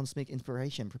thought with cosmic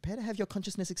inspiration. Prepare to have your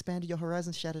consciousness expanded, your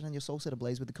horizons shattered, and your soul set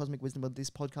ablaze with the cosmic wisdom that this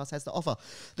podcast has to offer.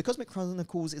 The Cosmic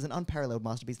Chronicles is an unparalleled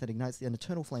masterpiece that ignites an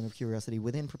eternal flame of curiosity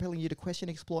within, propelling you to question,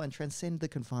 explore, and transcend the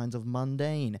confines of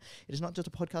mundane. It is not just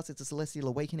a podcast, it's a celestial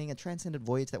awakening, a transcendent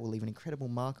voyage that will leave an incredible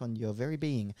mark on your very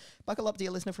being. Buckle up, dear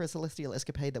listener, for a celestial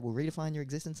escapade that will redefine your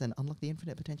existence and unlock the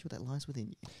infinite potential that lies within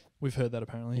you. We've heard that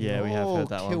apparently. Yeah, we have Oh, heard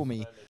that kill one. me.